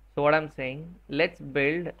 So what I'm saying, let's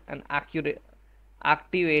build an accurate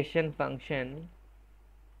activation function,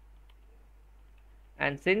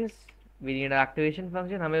 and since we need an activation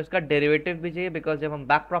function, हमें उसका derivative भी चाहिए, because जब हम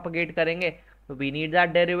back propagate करेंगे तो we need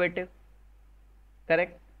that derivative,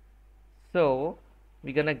 correct? So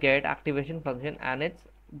we're gonna get activation function and its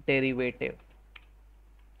derivative.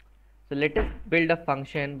 So let us build a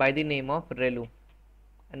function by the name of relu,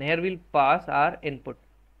 and here we'll pass our input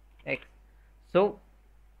x. So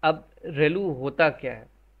अब relu होता क्या है?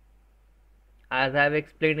 As I have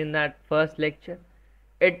explained in that first lecture,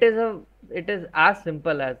 it is as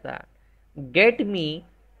simple as that. Get me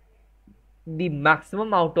the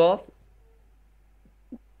maximum out of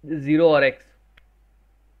 0 or x.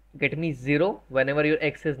 Get me 0 whenever your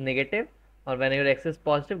x is negative, or whenever your x is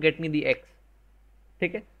positive, get me the x.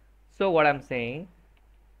 ठीक है? So what I'm saying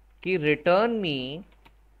कि return me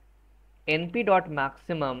np dot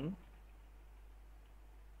maximum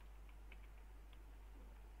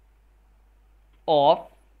of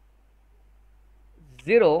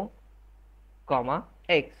 0,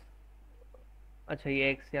 x. अच्छा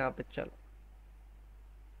ये x यहाँ पे चलो,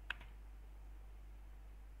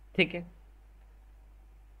 ठीक है.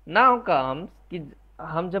 Now comes कि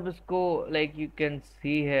हम जब इसको, like you can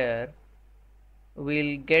see here,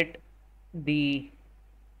 we'll get the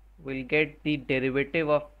derivative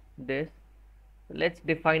of this. Let's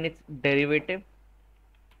define its derivative,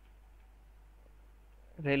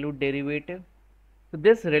 ReLU derivative. So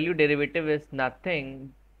this ReLU derivative is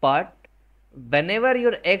nothing but whenever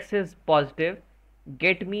your x is positive,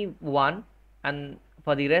 get me 1, and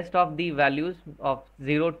for the rest of the values of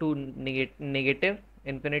 0 to negative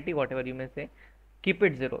infinity, whatever you may say, keep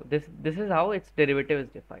it 0. This is how its derivative is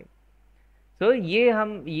defined. So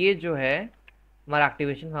ये जो है हमारा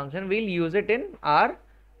activation function, we'll use it in our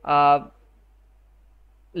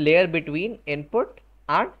layer between input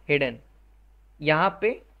and hidden. यहाँ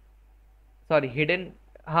पे sorry hidden,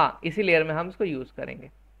 हाँ इसी layer में हम इसको यूज करेंगे.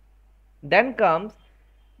 Then comes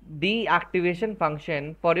the activation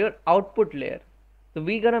function for your output layer. So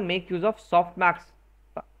we gonna make use of softmax,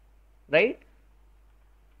 right?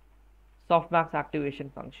 Softmax activation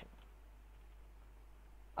function.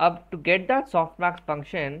 अब to get that softmax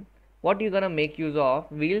function, what you gonna make use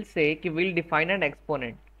of? We'll say कि we'll define an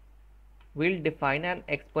exponent. We'll define an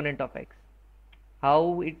exponent of x.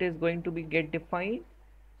 How it is going to be get defined?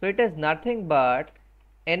 So it is nothing but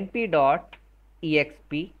np dot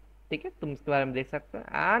exp. ठीक है, तुम इसके बारे में देख सकते हो.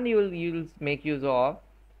 And you'll make use of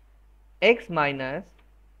x minus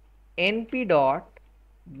np dot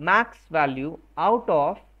max value out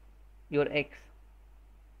of your x.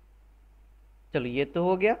 चलो ये तो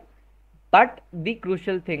हो गया, but the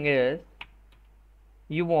crucial thing is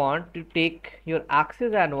you want to take your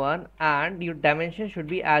axis and one, and your dimension should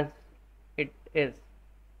be as it is.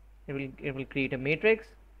 It will create a matrix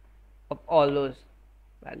of all those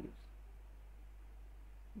values.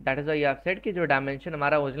 That is why you have said कि जो dimension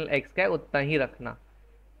हमारा original x का है उतना ही रखना.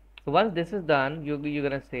 So once this is done, you're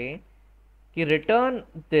gonna say कि return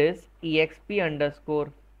this exp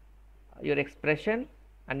underscore your expression,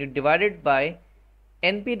 and you divide it by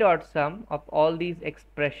np dot sum of all these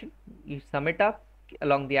expression. You sum it up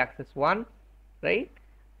along the axis 1, right?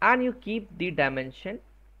 And you keep the dimension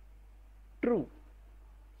true.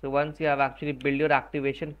 So once you have actually built your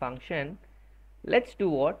activation function, let's do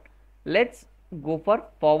what? Let's go for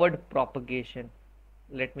forward propagation.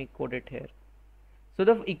 Let me code it here. So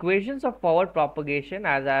the equations of forward propagation,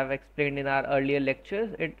 as I have explained in our earlier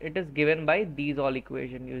lectures, it is given by these all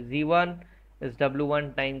equations. Your z1 is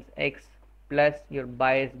w1 times x plus your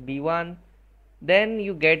bias b1. Then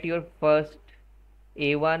you get your first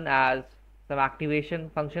a1 as some activation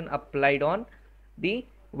function applied on the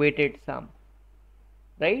weighted sum,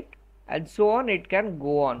 right? And so on, it can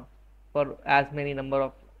go on for as many number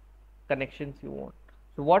of connections you want.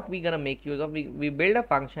 So what we gonna make use of, we build a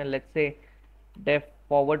function, let's say def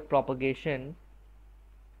forward propagation,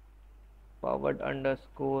 forward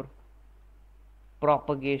underscore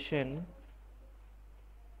propagation,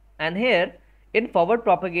 and here in forward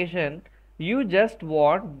propagation you just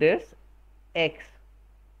want this x.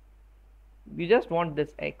 You just want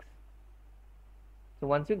this x. So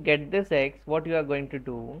once you get this x, what you are going to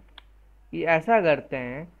do, ये ऐसा करते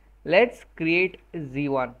हैं, let's create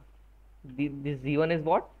z1. This z1 is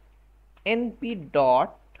what? np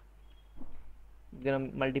dot, you're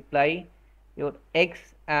gonna multiply your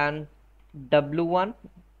x and w1,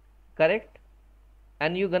 correct?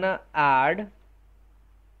 And you're gonna add,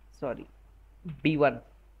 sorry, b1.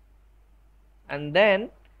 And then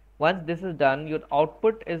once this is done, your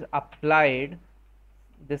output is applied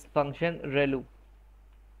this function relu.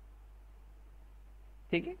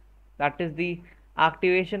 ठीक है, that is the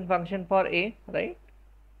activation function for a, right?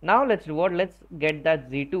 Now let's do what, let's get that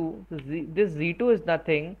z2. This z2 is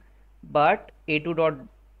nothing but a2 dot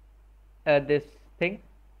this thing,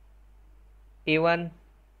 a1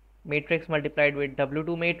 matrix multiplied with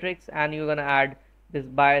w2 matrix, and you're gonna add this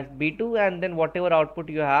bias b2, and then whatever output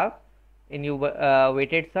you have in your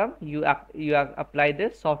weighted sum, you apply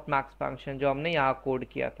this softmax function जो हमने यहाँ code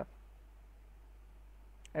किया था,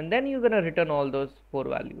 and then you're gonna return all those 4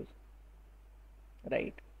 values,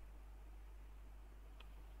 right?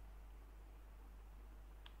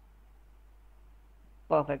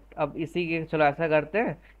 Perfect. अब इसी के चलो ऐसा करते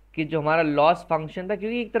हैं कि जो हमारा लॉस फंक्शन था,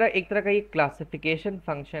 क्योंकि एक तरह का ये क्लासिफिकेशन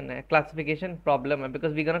फंक्शन है, क्लासिफिकेशन प्रॉब्लम है,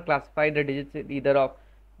 because we gonna classify the digits either of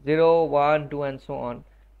 0 1 2 and so on.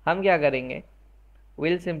 हम क्या करेंगे,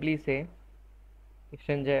 विल सिंपली से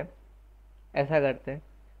संजय ऐसा करते हैं,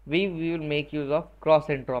 we will make use of cross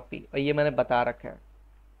entropy, और ये मैंने बता रखा है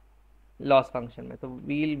लॉस फंक्शन में। तो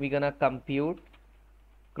we gonna compute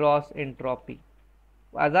cross entropy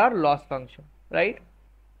as our loss function, right?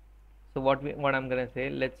 So what I'm gonna say,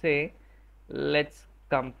 let's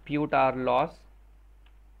compute our loss,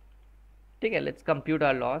 ठीक है, let's compute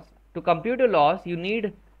our loss. To compute a loss you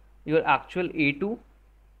need your actual a2,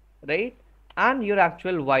 right, and your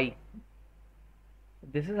actual y.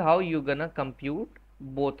 This is how you're gonna compute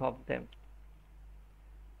both of them,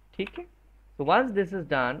 ठीक है? So once this is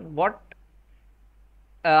done,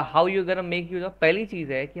 how you're gonna make use of, पहली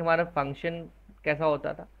चीज है कि हमारा function कैसा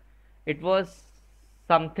होता था, it was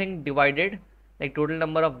something divided, like total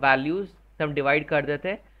number of values हम डिवाइड कर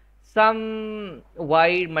देते, सम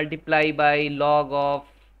Y multiply by log of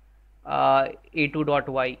a2 dot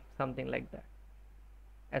Y, something like that,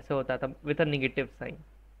 ऐसे होता था with a negative sign.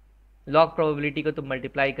 Log probability को तो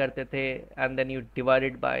मल्टीप्लाई करते थे and then you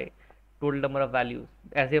divided by total number of values,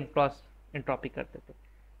 ऐसे हम क्रॉस एंट्रोपी करते थे।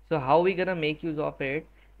 So how we gonna make use of it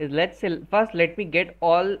is, first let me get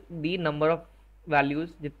all the number of values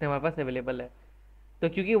जितने हमारे पास अवेलेबल है। तो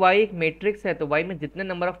क्योंकि y एक मैट्रिक्स है, तो y में जितने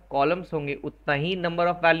नंबर ऑफ कॉलम्स होंगे उतना ही नंबर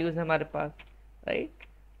ऑफ वैल्यूज है हमारे पास, right?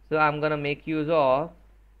 So I am gonna make use of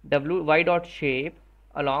y dot shape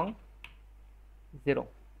along 0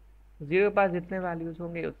 के पास जितने वैल्यूज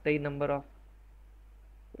होंगे उतने ही number of,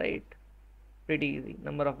 right? Pretty easy,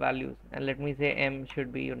 number of values, and let me से m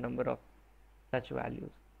should be your number of such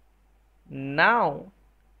values. Now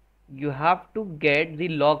you have to get the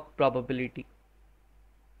log probability.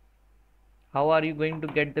 How are you going to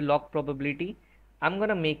get the log probability? I'm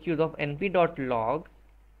gonna make use of np.log.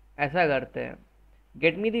 ऐसा करते हैं,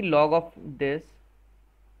 get me the log of this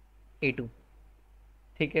a2,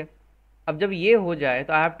 ठीक है? अब जब ये हो जाए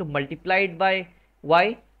तो I have to multiply it by y,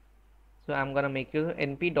 so I'm gonna make use of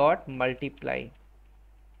np.multiply,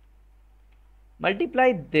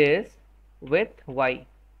 multiply this with y.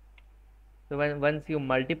 So once you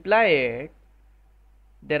multiply it,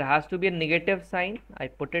 there has to be a negative sign. I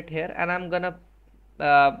put it here, and I'm gonna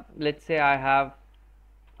let's say I have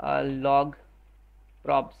log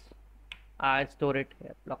props. I store it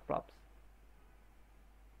here, log props.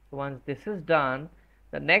 So once this is done,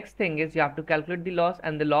 the next thing is you have to calculate the loss,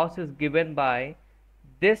 and the loss is given by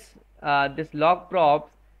this this log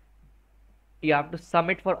props. You have to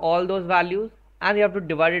sum it for all those values, and you have to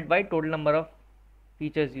divide it by total number of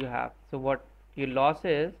features you have. So what your loss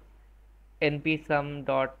is, np sum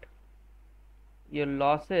dot, your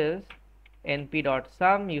loss is np dot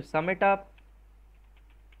sum, you sum it up,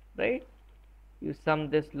 right? You sum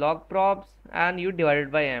this log props and you divide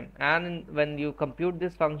it by m, and when you compute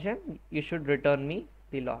this function you should return me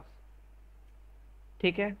the loss,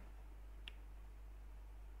 ठीक है?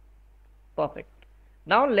 Perfect.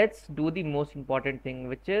 Now let's do the most important thing,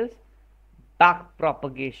 which is back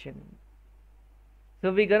propagation.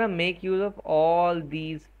 So we're gonna make use of all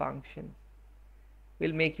these functions.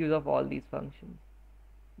 We'll make use of all these functions.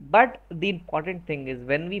 But the important thing is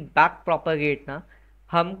when we back propagate ना,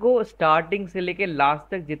 हमको starting से लेके last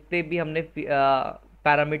तक जितने भी हमने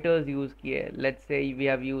parameters use किए, let's say we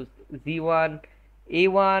have used z1,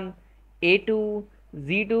 a1, a2,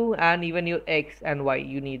 z2 and even your x and y,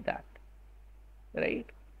 you need that,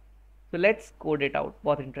 right? So let's code it out,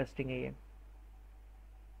 बहुत इंटरेस्टिंग है ये।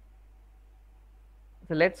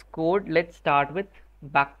 So let's start with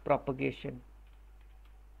back propagation.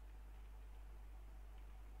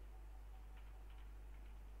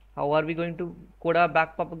 How are we going to code our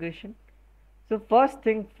back propagation? So first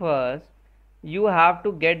thing first, you have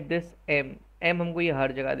to get this m. m हमको ये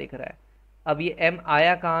हर जगह दिख रहा है। अब ये m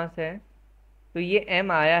आया कहाँ से है? तो ये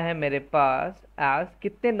m आया है मेरे पास एज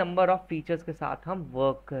कितने नंबर ऑफ फीचर्स के साथ हम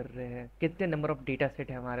वर्क कर रहे हैं, कितने नंबर ऑफ डेटा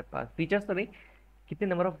सेट है हमारे पास, फीचर्स तो नहीं, कितने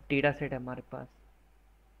नंबर ऑफ डेटा सेट है हमारे पास,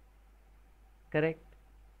 करेक्ट?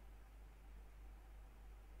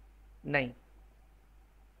 नहीं,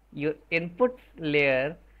 your input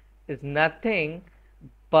layer is nothing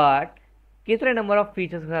but कितने नंबर ऑफ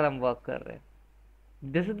फीचर्स के साथ हम वर्क कर रहे हैं.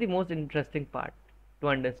 This is the most interesting part to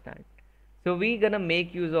understand. So we gonna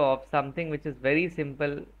make use of something which is very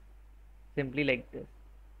simple, simply like this.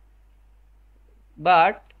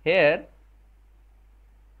 But here,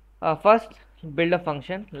 first build a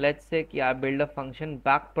function. Let's say I build a function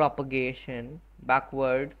back propagation,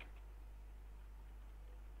 backward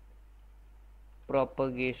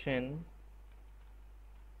propagation,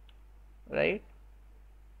 right?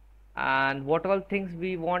 And what all things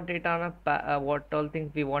we want it on a what all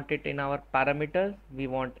things we want it in our parameters. We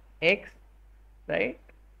want x, right?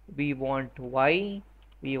 We want y,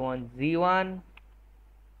 we want z1,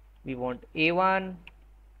 we want a1,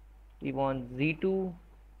 we want z2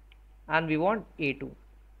 and we want a2.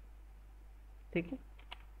 ठीक है.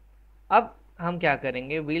 अब हम क्या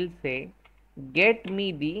करेंगे? we'll say get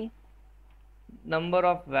me the number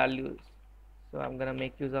of values. So I'm gonna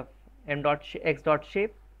make use of x dot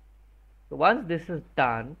shape. So once this is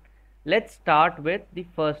done, let's start with the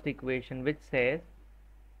first equation, which says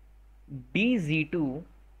dz2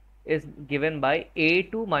 is given by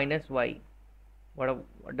a2 minus y.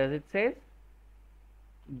 What does it say?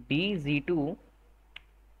 dz2,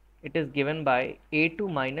 it is given by a2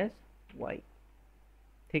 minus y.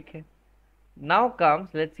 ठीक है. Now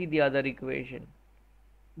comes, let's see the other equation.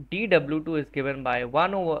 dw2 is given by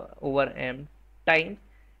 1 over m times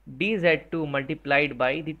dz2 multiplied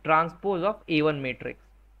by the transpose of a1 matrix.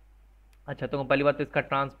 अच्छा, तो पहली बात तो इसका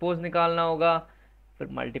transpose निकालना होगा, फिर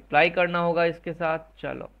मल्टीप्लाई करना होगा इसके साथ.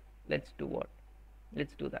 चलो, let's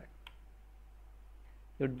do that.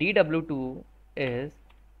 So dw2 is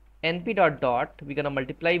np dot dot, we're gonna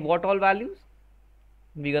multiply what all values?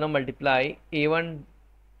 We're gonna multiply a1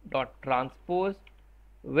 dot transpose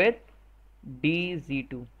with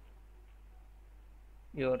dz2,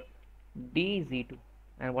 your dz2,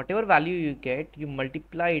 and whatever value you get, you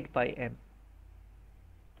multiply it by m.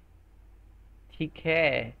 ठीक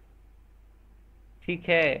है.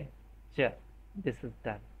 चल, this is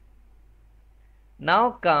done.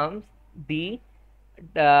 Now comes the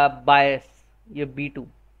bias, your b2.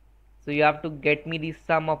 So you have to get me the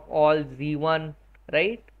sum of all z1,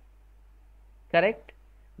 right? Correct?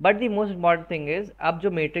 But the most important thing is, अब जो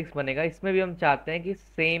matrix बनेगा इसमें भी हम चाहते हैं कि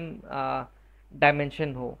same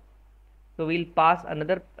dimension हो. So we'll pass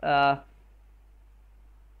another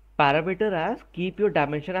parameter as keep your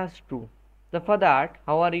dimension as true. So for that,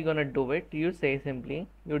 how are you gonna do it? You say simply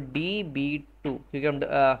your db2. You can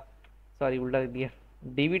sorry, उल्टा दिया.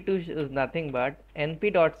 db2 is nothing but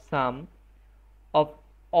np dot sum of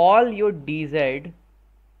all your dz,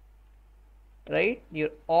 right? Your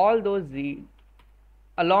all those z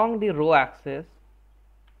along the row axis,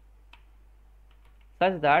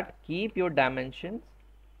 such that keep your dimensions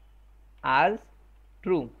as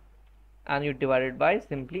true, and you divided by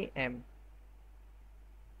simply m.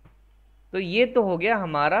 तो ये तो हो गया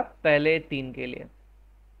हमारा पहले 3 के लिए.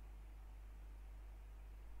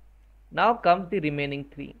 Now comes the remaining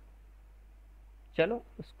 3. चलो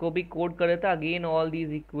उसको भी कोड कर देता. Again all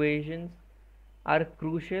these equations are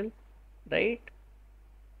crucial, right?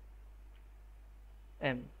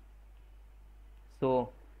 m. So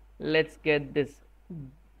let's get this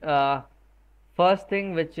first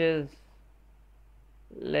thing, which is,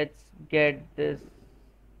 let's get this.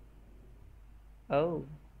 Oh,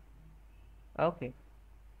 okay,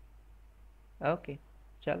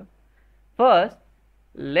 chalo. First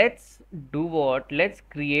let's do what? Let's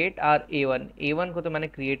create our a1. a1 को तो मैंने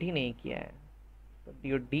create ही नहीं किया है.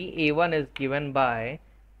 Your da1 is given by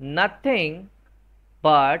nothing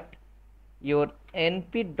but your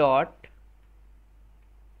np dot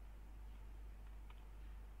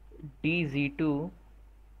dz2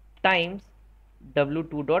 times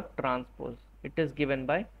w2 dot transpose. It is given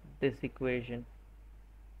by this equation.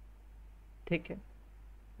 ठीक है.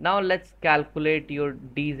 Now let's calculate your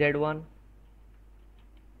dz1.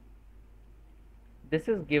 This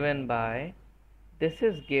is given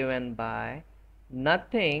by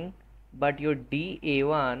nothing but your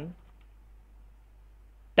da1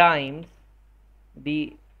 times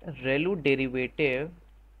the ReLU derivative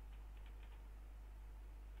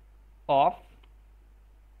of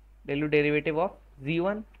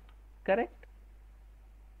z1. Correct?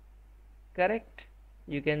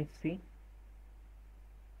 You can see.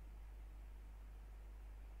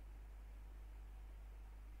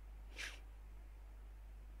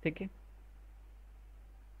 ठीक है,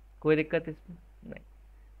 कोई दिक्कत इसमें नहीं.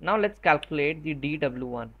 Now let's calculate the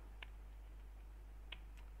dw1.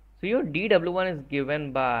 So your dw1 is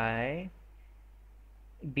given by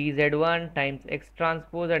dz1 times x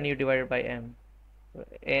transpose and you divide by m. So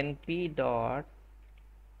np dot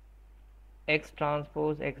x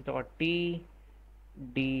transpose x dot t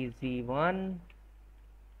dz1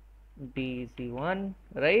 dz1,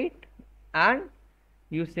 right, and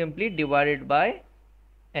you simply divide it by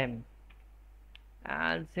m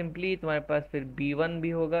and simply तुम्हारे पास फिर b1 भी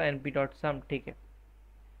होगा np dot सम, ठीक है,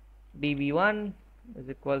 db1 is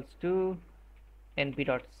equals to np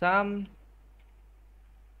dot some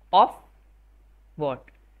of what,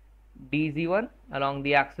 dz1 along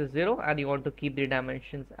the axis 0, and you want to keep the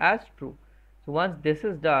dimensions as true. So once this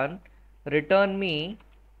is done, return me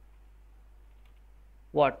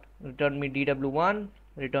what, return me dw1,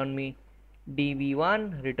 return me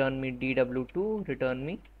dv1, return me dw2, return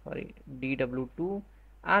me, sorry, dw2,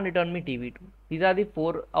 and return me dv2. These are the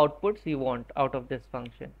 4 outputs you want out of this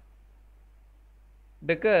function,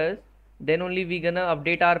 because then only we gonna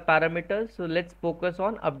update our parameters. So let's focus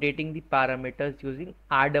on updating the parameters using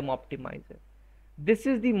Adam optimizer. This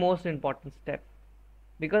is the most important step,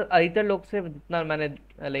 because अधिकतर लोग से जितना मैंने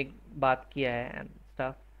like बात किया है and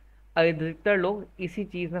stuff, अधिकतर लोग इसी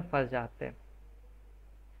चीज में फंस जाते हैं.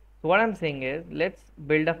 So what I'm saying is, let's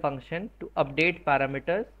build a function to update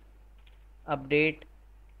parameters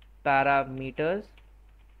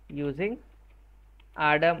using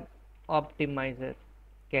Adam optimizer.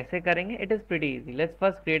 कैसे करेंगे? It is pretty easy. Let's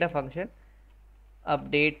first create a function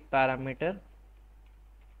update parameter.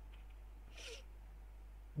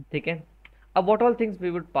 ठीक है. अब what all things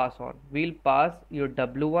we would pass on? We'll pass your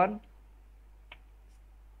w1,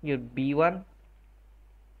 your b1,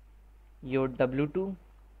 your w2,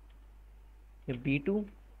 your b2,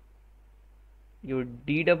 your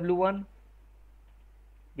dw1,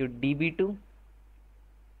 your db2,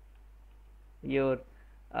 your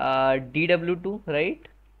dw2, right,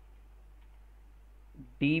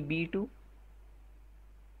 db2,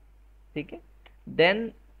 ठीक है.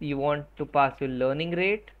 Then you want to pass your learning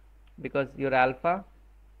rate because you're alpha,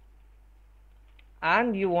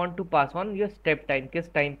 and you want to pass on your step time,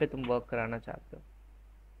 किस time पे तुम work कराना चाहते हो.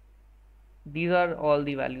 These are all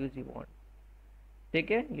the values you want,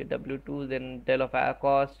 ठीक है. your w2, then del of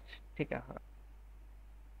cost, ठीक है. हाँ,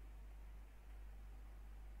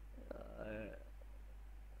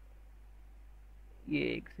 ये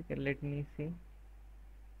एक सेकेंड, लेट मी सी.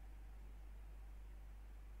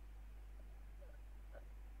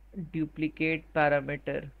 Duplicate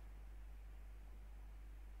parameter,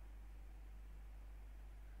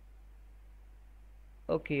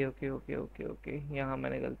 okay okay okay okay okay, यहाँ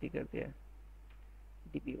मैंने गलती कर दिया है.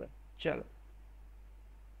 dp1, चलो.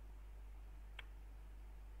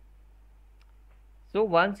 So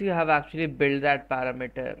once you have actually built that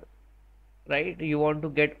parameter, right, you want to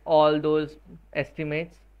get all those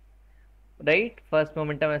estimates, right, first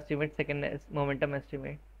momentum estimate, second momentum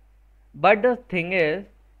estimate. But the thing is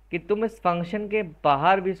कि तुम इस फंक्शन के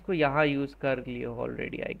बाहर भी इसको यहाँ यूज कर लियो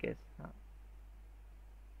ऑलरेडी, आई गेस. हाँ,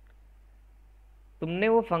 तुमने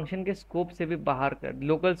वो फंक्शन के स्कोप से भी बाहर कर,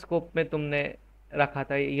 लोकल स्कोप में तुमने रखा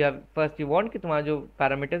था. या फर्स्ट यू वांट कि तुम्हारा जो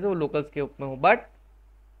पैरामीटर्स है वो लोकल स्कोप में हो, बट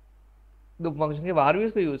तुम फंक्शन के बाहर भी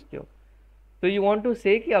उसको यूज किया. तो यू वांट टू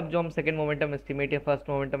से कि अब जो हम सेकंड मोमेंटम एस्टिमेट या फर्स्ट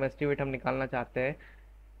मोमेंटम एस्टिमेट हम निकालना चाहते हैं,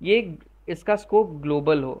 ये इसका स्कोप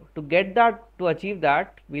ग्लोबल हो. To get that, to achieve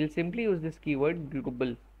that, we'll simply use this keyword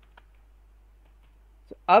global.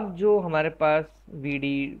 अब जो हमारे पास vd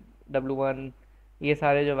w1 ये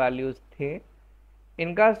सारे जो वैल्यूज थे,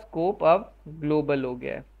 इनका स्कोप अब ग्लोबल हो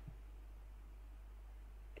गया है,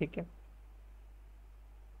 ठीक है.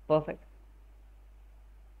 Perfect.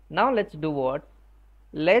 Now let's do what,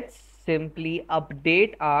 let's simply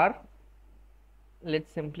update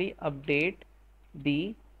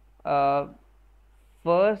the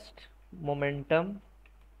first momentum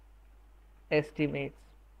estimates,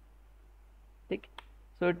 ठीक.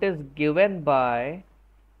 So it is given by,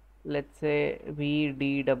 let's say,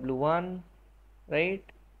 vdw1,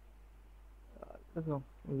 right,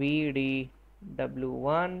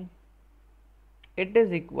 vdw1, it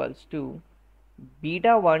is equals to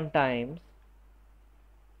beta 1 times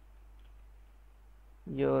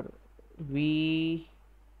your vdw1,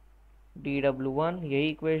 यही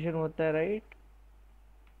equation होता है, right,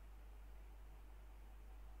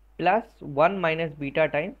 plus 1 minus beta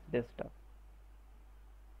times this term.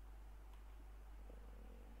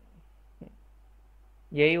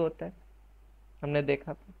 यही होता है, हमने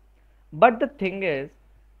देखा था. बट द थिंग इज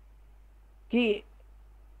कि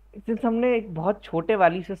सिंस हमने एक बहुत छोटे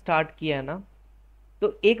वैल्यू से स्टार्ट किया है ना,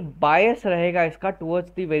 तो एक बायस रहेगा इसका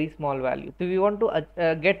towards the very small value. तो we want to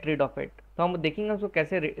get rid of it. तो हम देखेंगे उसको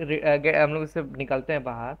कैसे हम लोग इससे निकलते हैं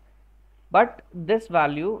बाहर. but this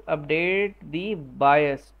value update the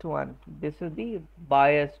biased one. This is the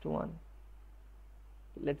biased one.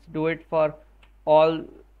 Let's do it for all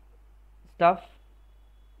stuff.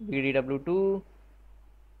 VDW2,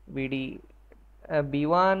 VD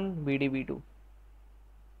B1, VD B2.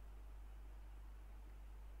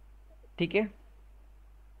 ठीक है,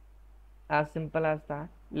 as simple as that.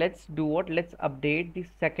 Let's do what? Let's update the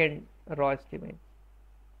second raw estimate.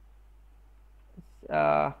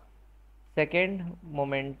 Second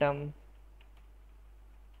momentum,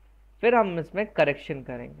 फिर हम इसमें correction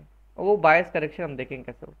करेंगे, वो बायस correction हम देखेंगे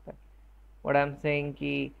कैसे होता है. व्हाट आई एम सेइंग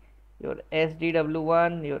कि your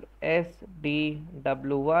SDW1, your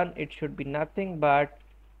SDW1, it should be nothing but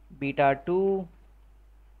beta 2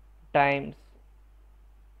 times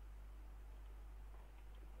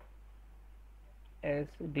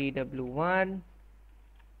SDW1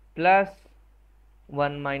 plus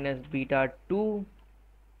 1 minus beta 2,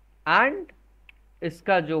 and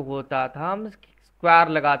इसका जो होता था हम स्क्वायर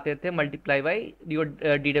लगाते थे मल्टीप्लाई बाई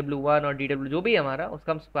DW1 और DW जो भी हमारा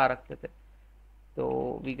उसका हम स्क्वायर रखते थे. तो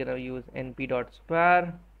we can use NP dot square,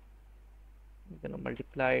 we can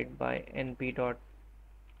multiply it by NP dot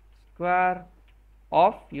square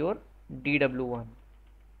of your DW1.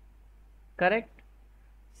 Correct.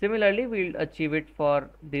 Similarly, we'll achieve it for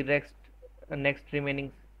the next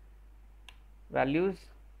remaining values.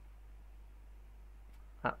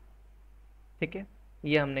 हाँ ठीक है,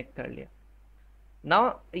 ये हमने कर लिया.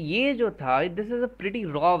 नाउ ये जो था, this is a pretty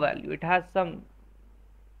raw value. It has some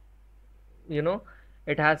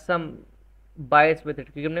it has some bias with it,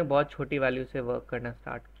 क्योंकि हमने बहुत छोटी वैल्यू से वर्क करना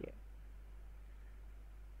स्टार्ट किया.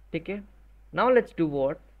 ठीक है. Now let's do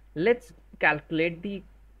what, let's calculate the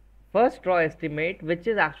first raw estimate, which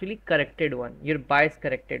is actually corrected one, your bias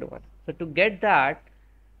corrected one. So to get that,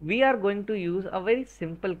 we are going to use a very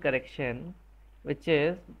simple correction, which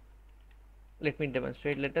is, let me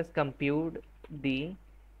demonstrate. Let us compute the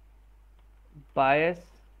bias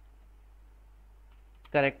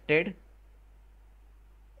corrected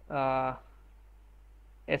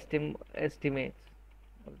estimates.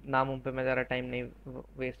 नामों पे मैं ज़्यादा time नहीं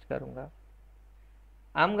waste करूँगा.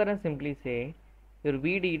 I'm gonna simply say your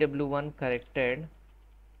VDW1 corrected,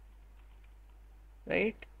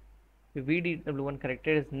 right? Your VDW1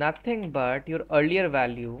 corrected is nothing but your earlier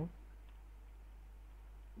value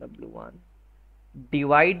W1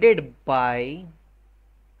 divided by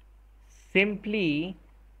simply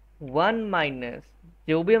 1 minus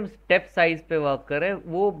जो भी हम step size पे वर्क कर रहे हैं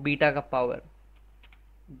वो बीटा का power,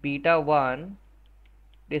 beta 1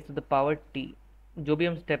 raised to the power t, जो भी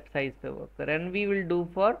हम स्टेप साइज पे वर्क कर रहे हैं. And we will do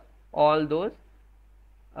for all those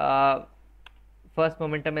first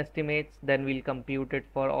momentum estimates, then we'll compute it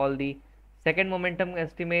for all the second momentum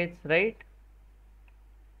estimates, right?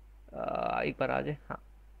 एक बार आ जाए. हाँ,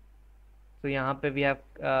 तो यहाँ पे we have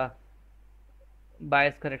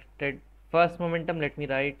bias corrected first momentum. Let me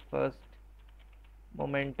write first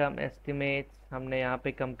momentum estimates. हमने यहाँ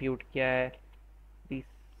पे compute किया है the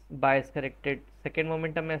bias corrected second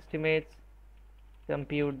momentum estimates.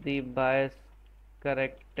 Compute the bias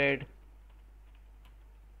corrected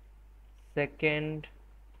second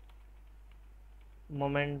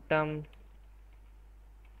momentum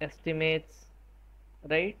estimates,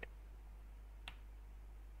 right?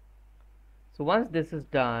 So once this is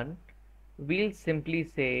done, we'll simply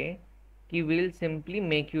say कि we'll simply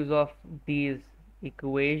make use of these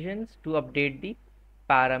equations to update the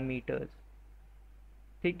parameters.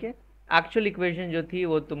 ठीक है. Actual equation जो थी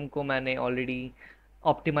वो तुमको मैंने already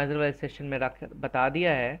optimiser वाले session में बता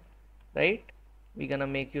दिया है, right? We're gonna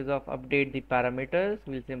make use of update the parameters.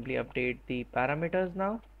 We'll simply update the parameters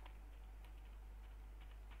now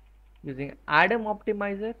using Adam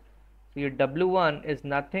optimizer. So your W1 is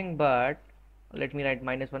nothing but, let me write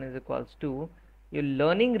 -1 is equals to your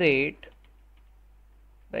learning rate,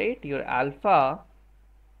 right? Your alpha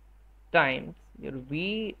times your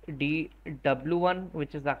VDW1,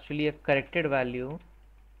 which is actually a corrected value,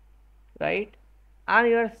 right? And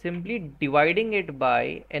you are simply dividing it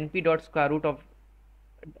by NP dot square root of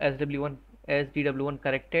SDW1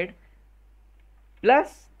 corrected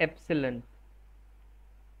plus epsilon.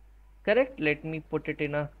 Correct. Let me put it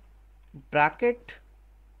in a bracket.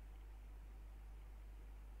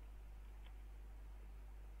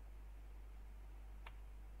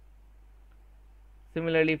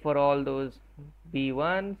 Similarly for all those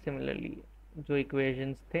B1, similarly जो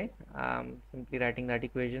equations थे, I'm simply writing that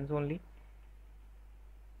equations only.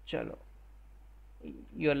 चलो,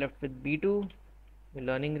 you are left with B2, your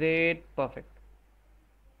learning rate, perfect.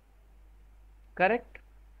 Correct.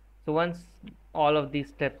 So once all of these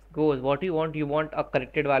steps goes, what you want a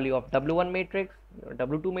corrected value of W1 matrix, your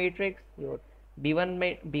W2 matrix, your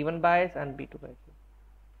B1 bias and B2 bias.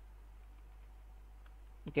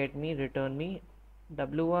 Get me, return me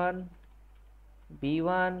W1,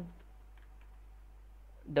 B1,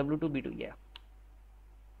 W2, B2. Yeah,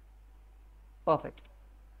 perfect.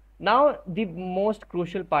 Now the most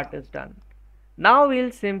crucial part is done. Now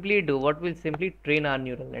we'll simply do what? We'll simply train our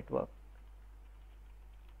neural network.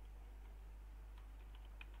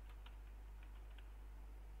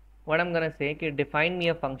 What I'm gonna say, okay, define me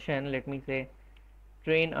a function. Let me say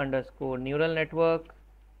train underscore neural network,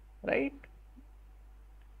 right?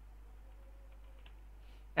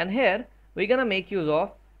 And here we're gonna make use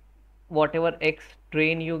of whatever X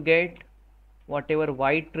train you get, whatever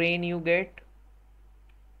Y train you get,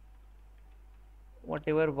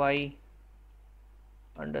 whatever Y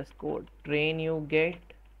underscore train you get,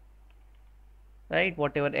 right?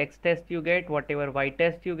 Whatever X test you get, whatever Y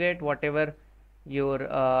test you get, whatever your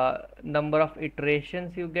number of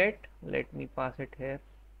iterations you get. Let me pass it here.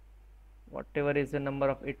 Whatever is the number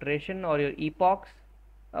of iteration or your epochs,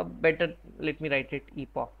 better let me write it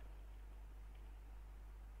epoch,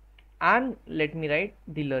 and let me write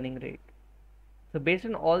the learning rate. So based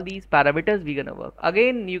on all these parameters we're gonna work.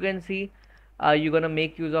 Again you can see you're gonna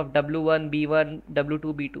make use of W1 B1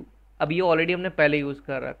 W2 B2. अब ये already हमने पहले use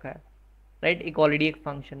कर रखा है, right? एक already एक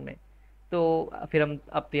function में, तो फिर हम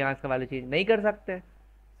अब तो यहाँ इसका वैल्यू चेंज नहीं कर सकते.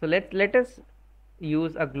 So let us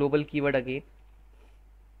use a global keyword again,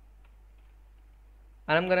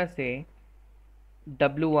 and I'm gonna say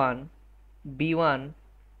W1 B1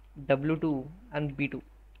 W2 and B2.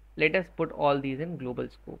 Let us put all these in global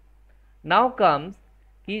scope. Now comes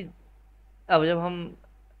कि अब जब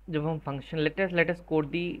हम function let us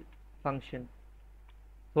code the function.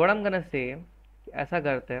 So what I'm gonna say, ऐसा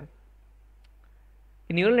करते हैं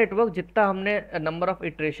कि neural network जितना हमने नंबर ऑफ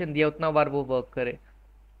इटरेशन दिया उतना बार वो वर्क करे,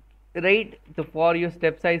 राइट? तो for your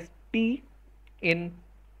step size t in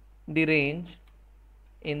the range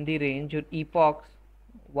your epochs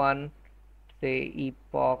 1, say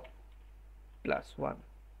epoch plus 1,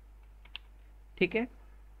 ठीक है?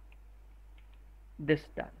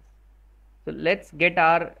 Distance. So let's get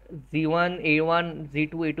our z1 a1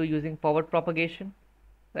 z2 a2 using forward propagation,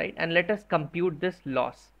 right? And let us compute this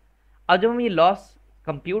loss. अब जब हम ये loss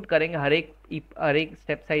compute करेंगे हर एक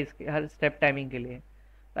step size के, हर step timing के लिए,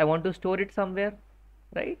 I want to store it somewhere,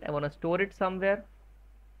 right? I want to store it somewhere,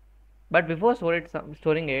 but before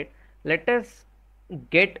storing it, let us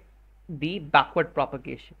get the backward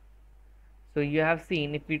propagation. So you have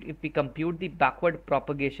seen if we compute the backward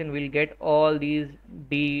propagation, we'll get all these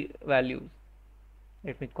d values.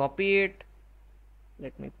 Let me copy it,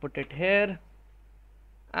 let me put it here,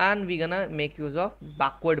 and we're gonna make use of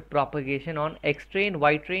backward propagation on X train,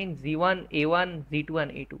 Y train, Z1 A1 Z2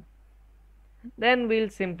 and A2. Then we'll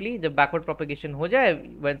simply, the backward propagation ho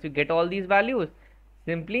jaye, once you get all these values,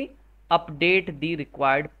 simply update the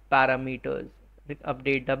required parameters.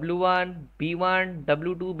 Update W1 B1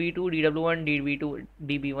 W2 B2 DW1 DB2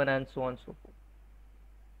 DB1 and so on so forth.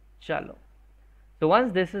 चलो, so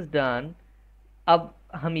once this is done, अब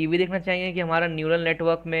हम ये भी देखना चाहिए कि हमारा neural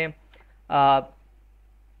network में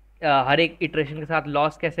हर एक इटरेशन के साथ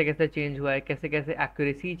लॉस कैसे कैसे चेंज हुआ है, कैसे कैसे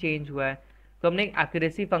एक्यूरेसी चेंज हुआ है. तो हमने एक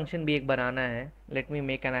एक्यूरेसी फंक्शन भी एक बनाना है. Let me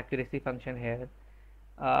make an accuracy function hair.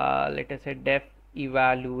 Let us से def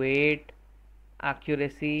evaluate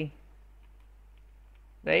accuracy,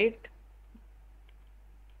 right?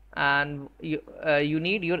 And you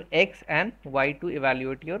need your X and Y to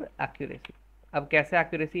evaluate your accuracy. अब कैसे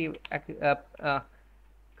accuracy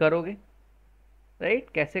करोगे,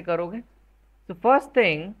 right? कैसे करोगे? So first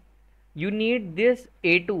thing, you need this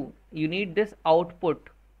A2, you need this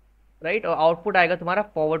output, right? और output आएगा तुम्हारा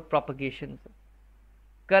forward propagation से,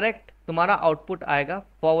 correct? तुम्हारा आउटपुट आएगा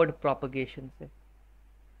फॉरवर्ड प्रोपगेशन से.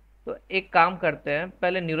 तो एक काम करते हैं,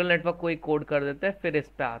 पहले न्यूरल नेटवर्क को ही कोड कर देते हैं, फिर इस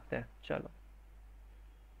पे आते हैं. चलो,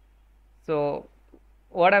 so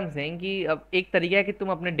what I am saying कि अब एक तरीका है कि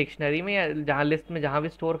तुम अपने डिक्शनरी में या जहाँ लिस्ट में जहाँ भी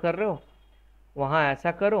स्टोर कर रहे हो वहाँ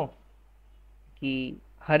ऐसा करो कि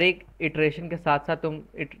हर एक इटरेशन के साथ साथ तुम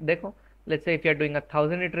देखो. Let's say if you are doing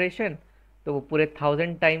 1000 iteration, तो वो पूरे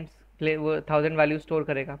 1000 टाइम्स वो 1000 वैल्यू स्टोर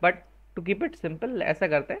करेगा. But to keep it simple, ऐसा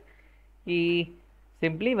करते हैं कि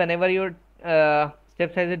simply when ever your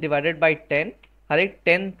step size is divided by 10, हर एक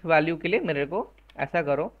 10th वैल्यू के लिए मेरे को ऐसा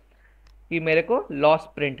करो कि मेरे को लॉस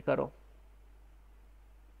प्रिंट करो.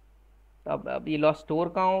 अब ये लॉस स्टोर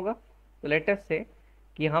कहाँ होगा? तो लेट अस से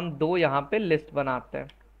कि हम दो यहाँ पे लिस्ट बनाते हैं.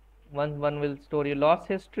 One will store your loss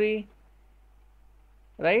history,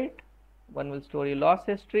 right? One will store your loss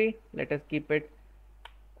history, let us keep it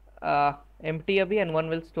empty abhi, and one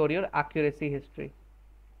will store your accuracy history,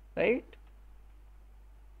 right?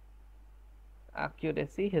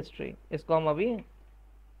 Accuracy history, इसको हम अभी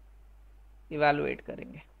इवेलुएट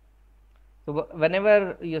करेंगे। तो whenever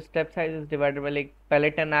your step size is divided by like पहले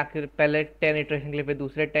 10 accurate, पहले 10 iteration के लिए, फिर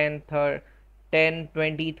दूसरे 10, थर्ड 10,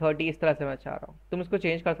 20, 30, इस तरह से मैं चाह रहा हूँ। तुम इसको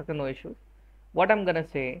चेंज कर सकते हो, no issue. What I am gonna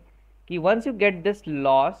say कि once you get this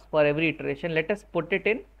loss for every iteration, let us put it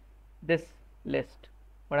in this list.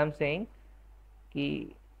 what I'm saying कि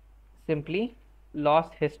simply loss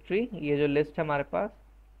history, ये जो लिस्ट है हमारे पास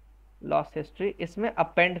loss history, इसमें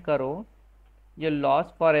append करो ये loss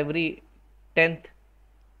for every 10th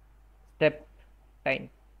step time,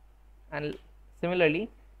 and similarly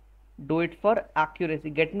do it for accuracy.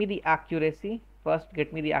 Get me the accuracy first,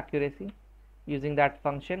 get me the accuracy using that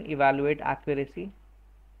function evaluate accuracy,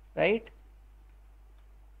 right?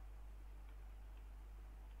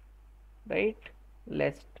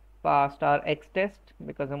 Let's pass our x test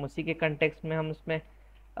because हम उसी के context में हम उसमें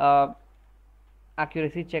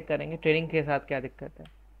accuracy check करेंगे, training के साथ क्या दिक्कत है।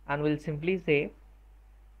 and we'll simply say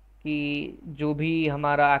कि जो भी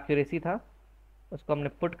हमारा accuracy था उसको हमने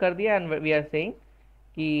पुट कर दिया, एंड वी आर सेइंग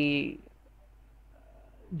कि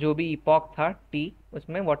जो भी इपॉक था टी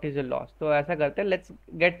उसमें व्हाट इज योर लॉस। तो ऐसा करते हैं, let's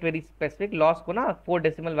get very specific. Loss को ना 4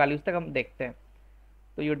 डेसिमल वैल्यूज तक हम देखते हैं,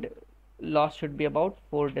 तो your loss should be about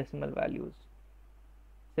 4 decimal values.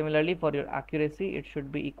 Similarly for your accuracy it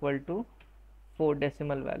should be equal to 4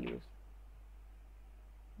 decimal values,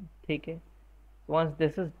 ठीक है। Once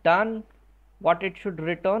this is done, what it should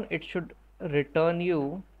return, it should return you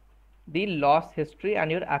the loss history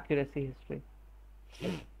and your accuracy history,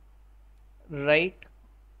 right?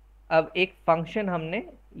 अब एक function हमने,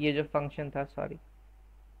 ये जो function था, sorry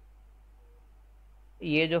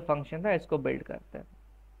ये जो फंक्शन था इसको बिल्ड करते हैं।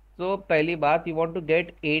 तो पहली बात, you want to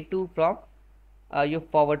get a2 from your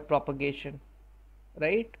forward propagation,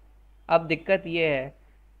 right? अब दिक्कत ये है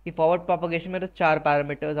कि फॉरवर्ड प्रोपगेशन में तो 4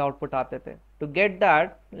 पैरामीटर्स आउटपुट आते थे। To get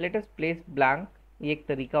that let us place blank, ये एक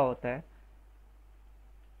तरीका होता है।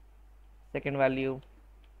 Second value,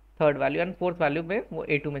 third value and fourth value में वो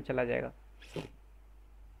a2 में चला जाएगा।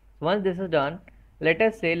 Once this is done, let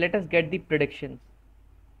us get the predictions.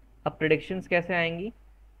 अब प्रेडिक्शंस कैसे आएंगी?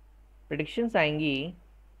 प्रेडिक्शंस आएंगी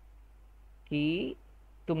कि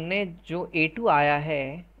तुमने जो a2 आया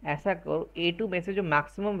है, ऐसा करो a2 में से जो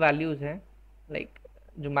मैक्सिमम वैल्यूज हैं, लाइक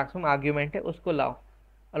जो मैक्सिमम आर्ग्यूमेंट है उसको लाओ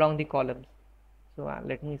along the columns. So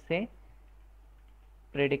let me say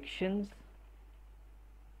predictions,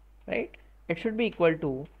 right? It should be equal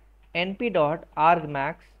to np dot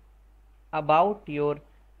argmax about your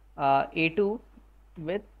a2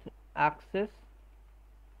 with axis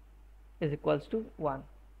is equals to 1,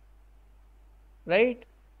 right?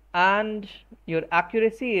 And your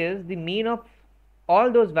accuracy is the mean of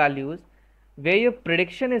all those values where your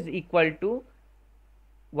prediction is equal to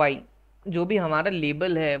y. जो भी हमारा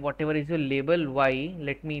label है, what ever is your label y,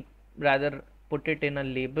 let me rather put it in a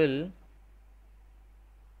label,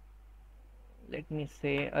 let me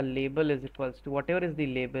say a label is equals to whatever is the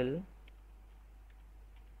label,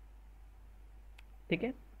 ठीक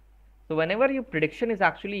है? So whenever your prediction is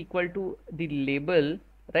actually equal to the label,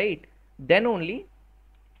 right, then only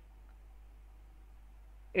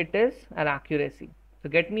it is an accuracy.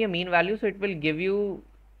 So get me a mean value, so it will give you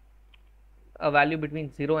a value between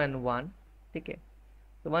 0 and 1, ठीक है?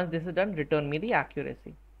 So once this is done, return me the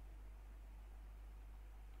accuracy.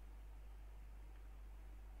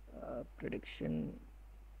 Prediction,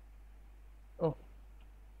 oh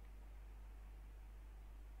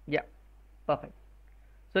yeah, perfect.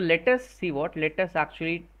 So let us see let us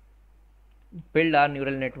actually build our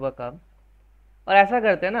neural network अब। और ऐसा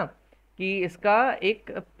करते हैं ना कि इसका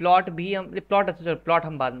एक प्लॉट भी हम, प्लॉट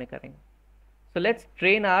हम बाद में करेंगे। So let's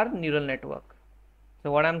train our neural network.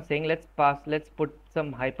 So what I'm saying, let's put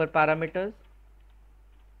some hyperparameters,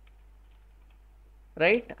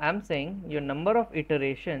 right? I'm saying your number of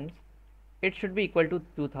iterations, it should be equal to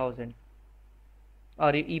 2000,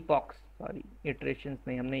 और epochs, sorry iterations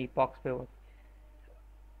नहीं, हमने epochs पे वो,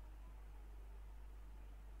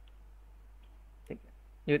 ठीक है?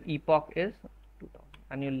 Your epoch is 2000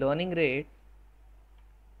 and your learning rate,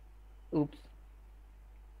 oops,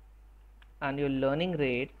 and your learning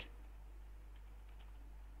rate,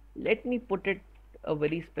 let me put it a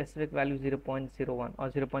very specific value, 0.01 or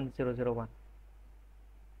 0.001,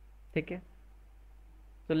 ठीक है?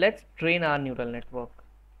 So let's train our neural network.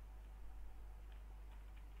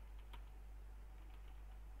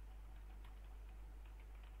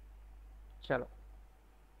 चलो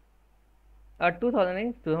 2000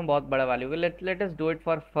 नहीं, 2000 बहुत बड़ा वैल्यू है। let us do it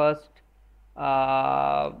for first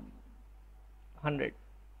 100,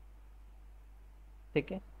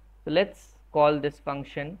 ठीक है? So let's call this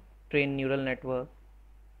function train neural network,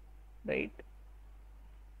 right?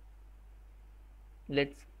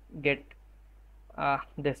 let's get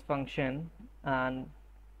this function, and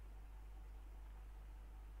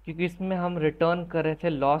क्योंकि इसमें हम रिटर्न कर रहे थे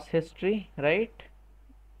loss history, right,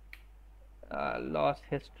 loss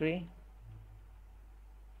history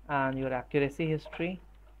and your accuracy history,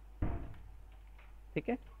 ठीक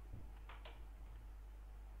है,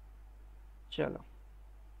 चलो,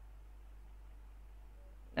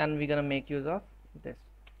 and we're gonna make use of this.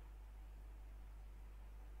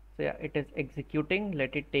 So yeah, it is executing,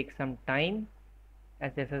 let it take some time.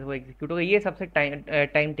 ऐसे ऐसे वो एग्जीक्यूट होगा, ये सबसे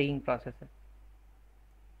टाइम टेकिंग प्रोसेस है.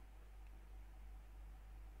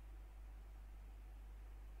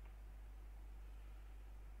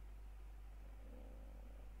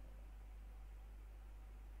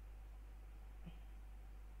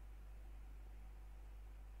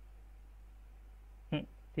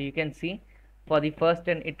 So you can see for the first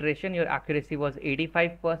 10 iteration your accuracy was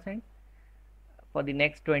 85%. For the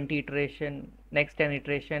next 20 iteration, next 10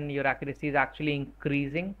 iteration, your accuracy is actually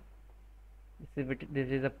increasing.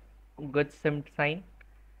 This is a good sign.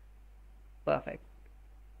 Perfect.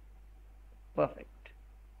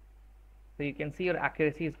 So you can see your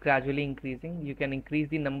accuracy is gradually increasing. You can increase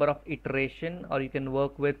the number of iteration, or you can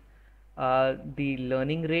work with the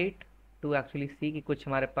learning rate to actually see कि कुछ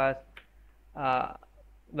हमारे पास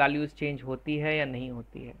values change होती है या नहीं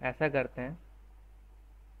होती है. ऐसा करते हैं,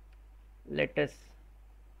 let us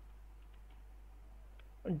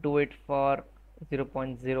do it for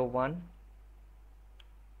 0.01.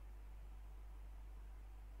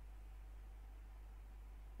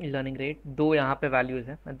 Learning rate, दो यहाँ पे वैल्यूज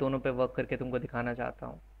है, मैं दोनों पे वर्क करके तुमको दिखाना चाहता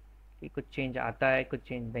हूँ कि कुछ चेंज आता है, कुछ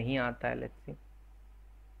चेंज नहीं आता है. Let's see,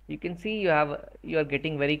 you can see you are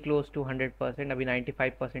getting very close to 100%. अभी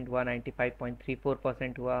 95% हुआ,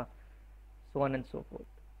 95.34% हुआ, so on and so forth.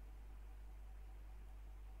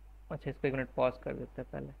 अच्छा, इसको एक मिनट पॉज कर देते हैं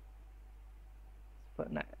पहले.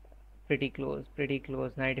 pretty close,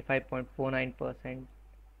 95.49%.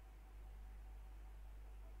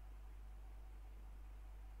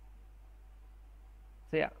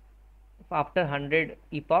 So yeah, after 100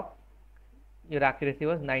 epoch your accuracy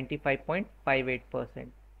was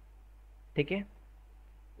 95.58%. ठीक है,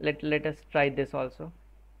 let us try this also.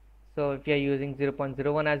 So if you are using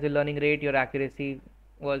 0.01 as your learning rate, your accuracy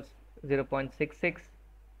was 0.66,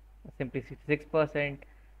 simply 66%,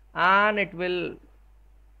 and it will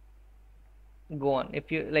go on.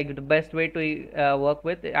 If you like, the best way to work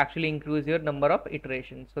with, actually increase your number of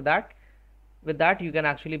iterations, so that with that you can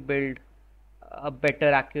actually build a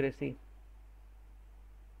better accuracy.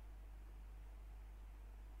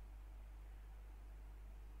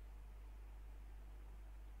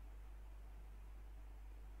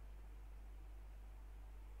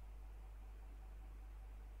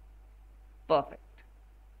 Perfect.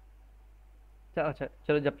 अच्छा,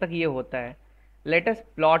 चलो, जब तक ये होता है, let us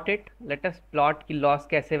plot it. Let us plot की loss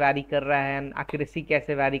कैसे vary कर रहा है एंड एक्यूरेसी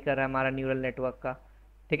कैसे वैरी कर रहा है हमारा न्यूरल नेटवर्क का.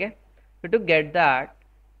 ठीक है, तो to get that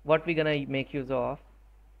what we gonna make use of,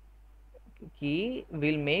 कि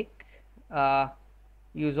विल मेक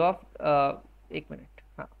यूज ऑफ, एक मिनट,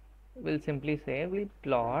 हाँ, विल सिंपली से will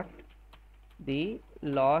plot the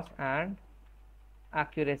loss and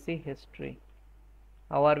accuracy history.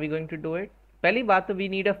 How are we going to do it? पहली बात तो we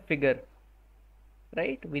need a figure,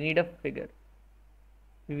 right? We need a figure.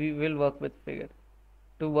 We will work with figure.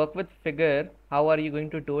 To work with figure, how are you going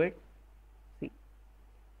to do it? See,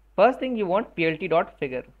 first thing you want plt dot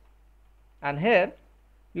figure, and here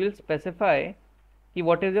you will specify कि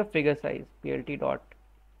what is your figure size. Plt dot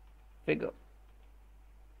figure.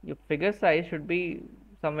 Your figure size should be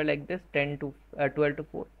somewhere like this, 10 to 12 to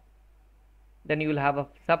 4. Then you will have a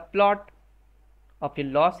subplot of your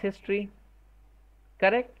loss history,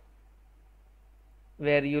 correct,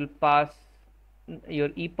 where you will pass your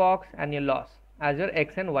epochs and your loss as your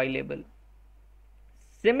x and y label.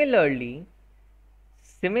 Similarly,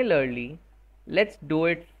 let's do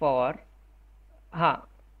it for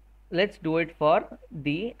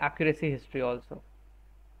the accuracy history also.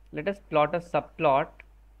 Let us plot a subplot.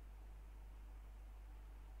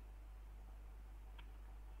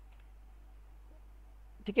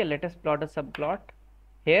 Okay, let us plot a subplot.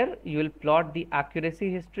 Here you will plot the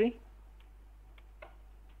accuracy history.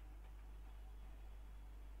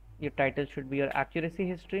 Your title should be your accuracy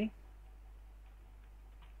history.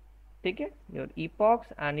 Okay, your epochs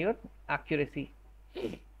and your accuracy,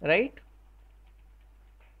 right?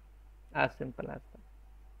 As simple as that.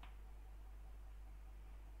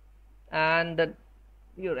 And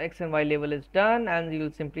your x and y label is done, and you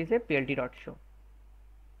will simply say plt.show.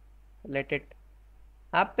 Let it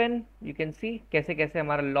happen. You can see कैसे कैसे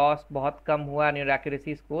हमारा loss बहुत कम हुआ and your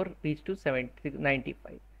accuracy score reached to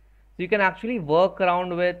 95. So So you can actually work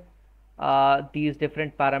around with these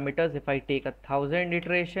different parameters. If I take 1,000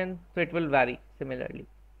 iteration, so it will vary similarly.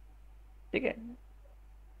 ठीक है,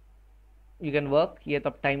 you can work. ये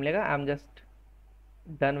तब time लेगा. I am just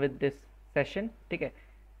done with this session. ठीक है,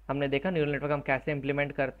 हमने देखा neural network हम कैसे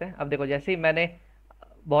इंप्लीमेंट करते हैं. अब देखो, जैसे ही मैंने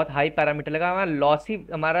बहुत हाई पैरामीटर लगा, हमारा लॉसी,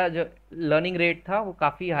 हमारा जो लर्निंग रेट था वो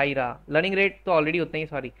काफ़ी हाई रहा. लर्निंग रेट तो ऑलरेडी उतना ही,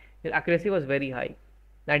 sorry, accuracy was very high.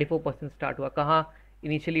 94% start हुआ. कहाँ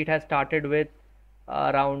initially it has started with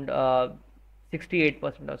around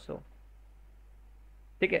 68% और सो.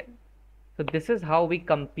 ठीक है, so this is how we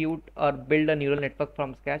compute or build a neural network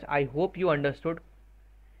from scratch. I hope you understood.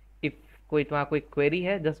 If कोई तुम्हारा कोई query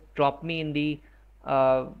है, just drop me in the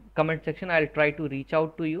comment section. I'll try to reach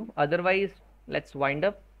out to you. Otherwise, let's wind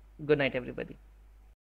up. Good night, everybody.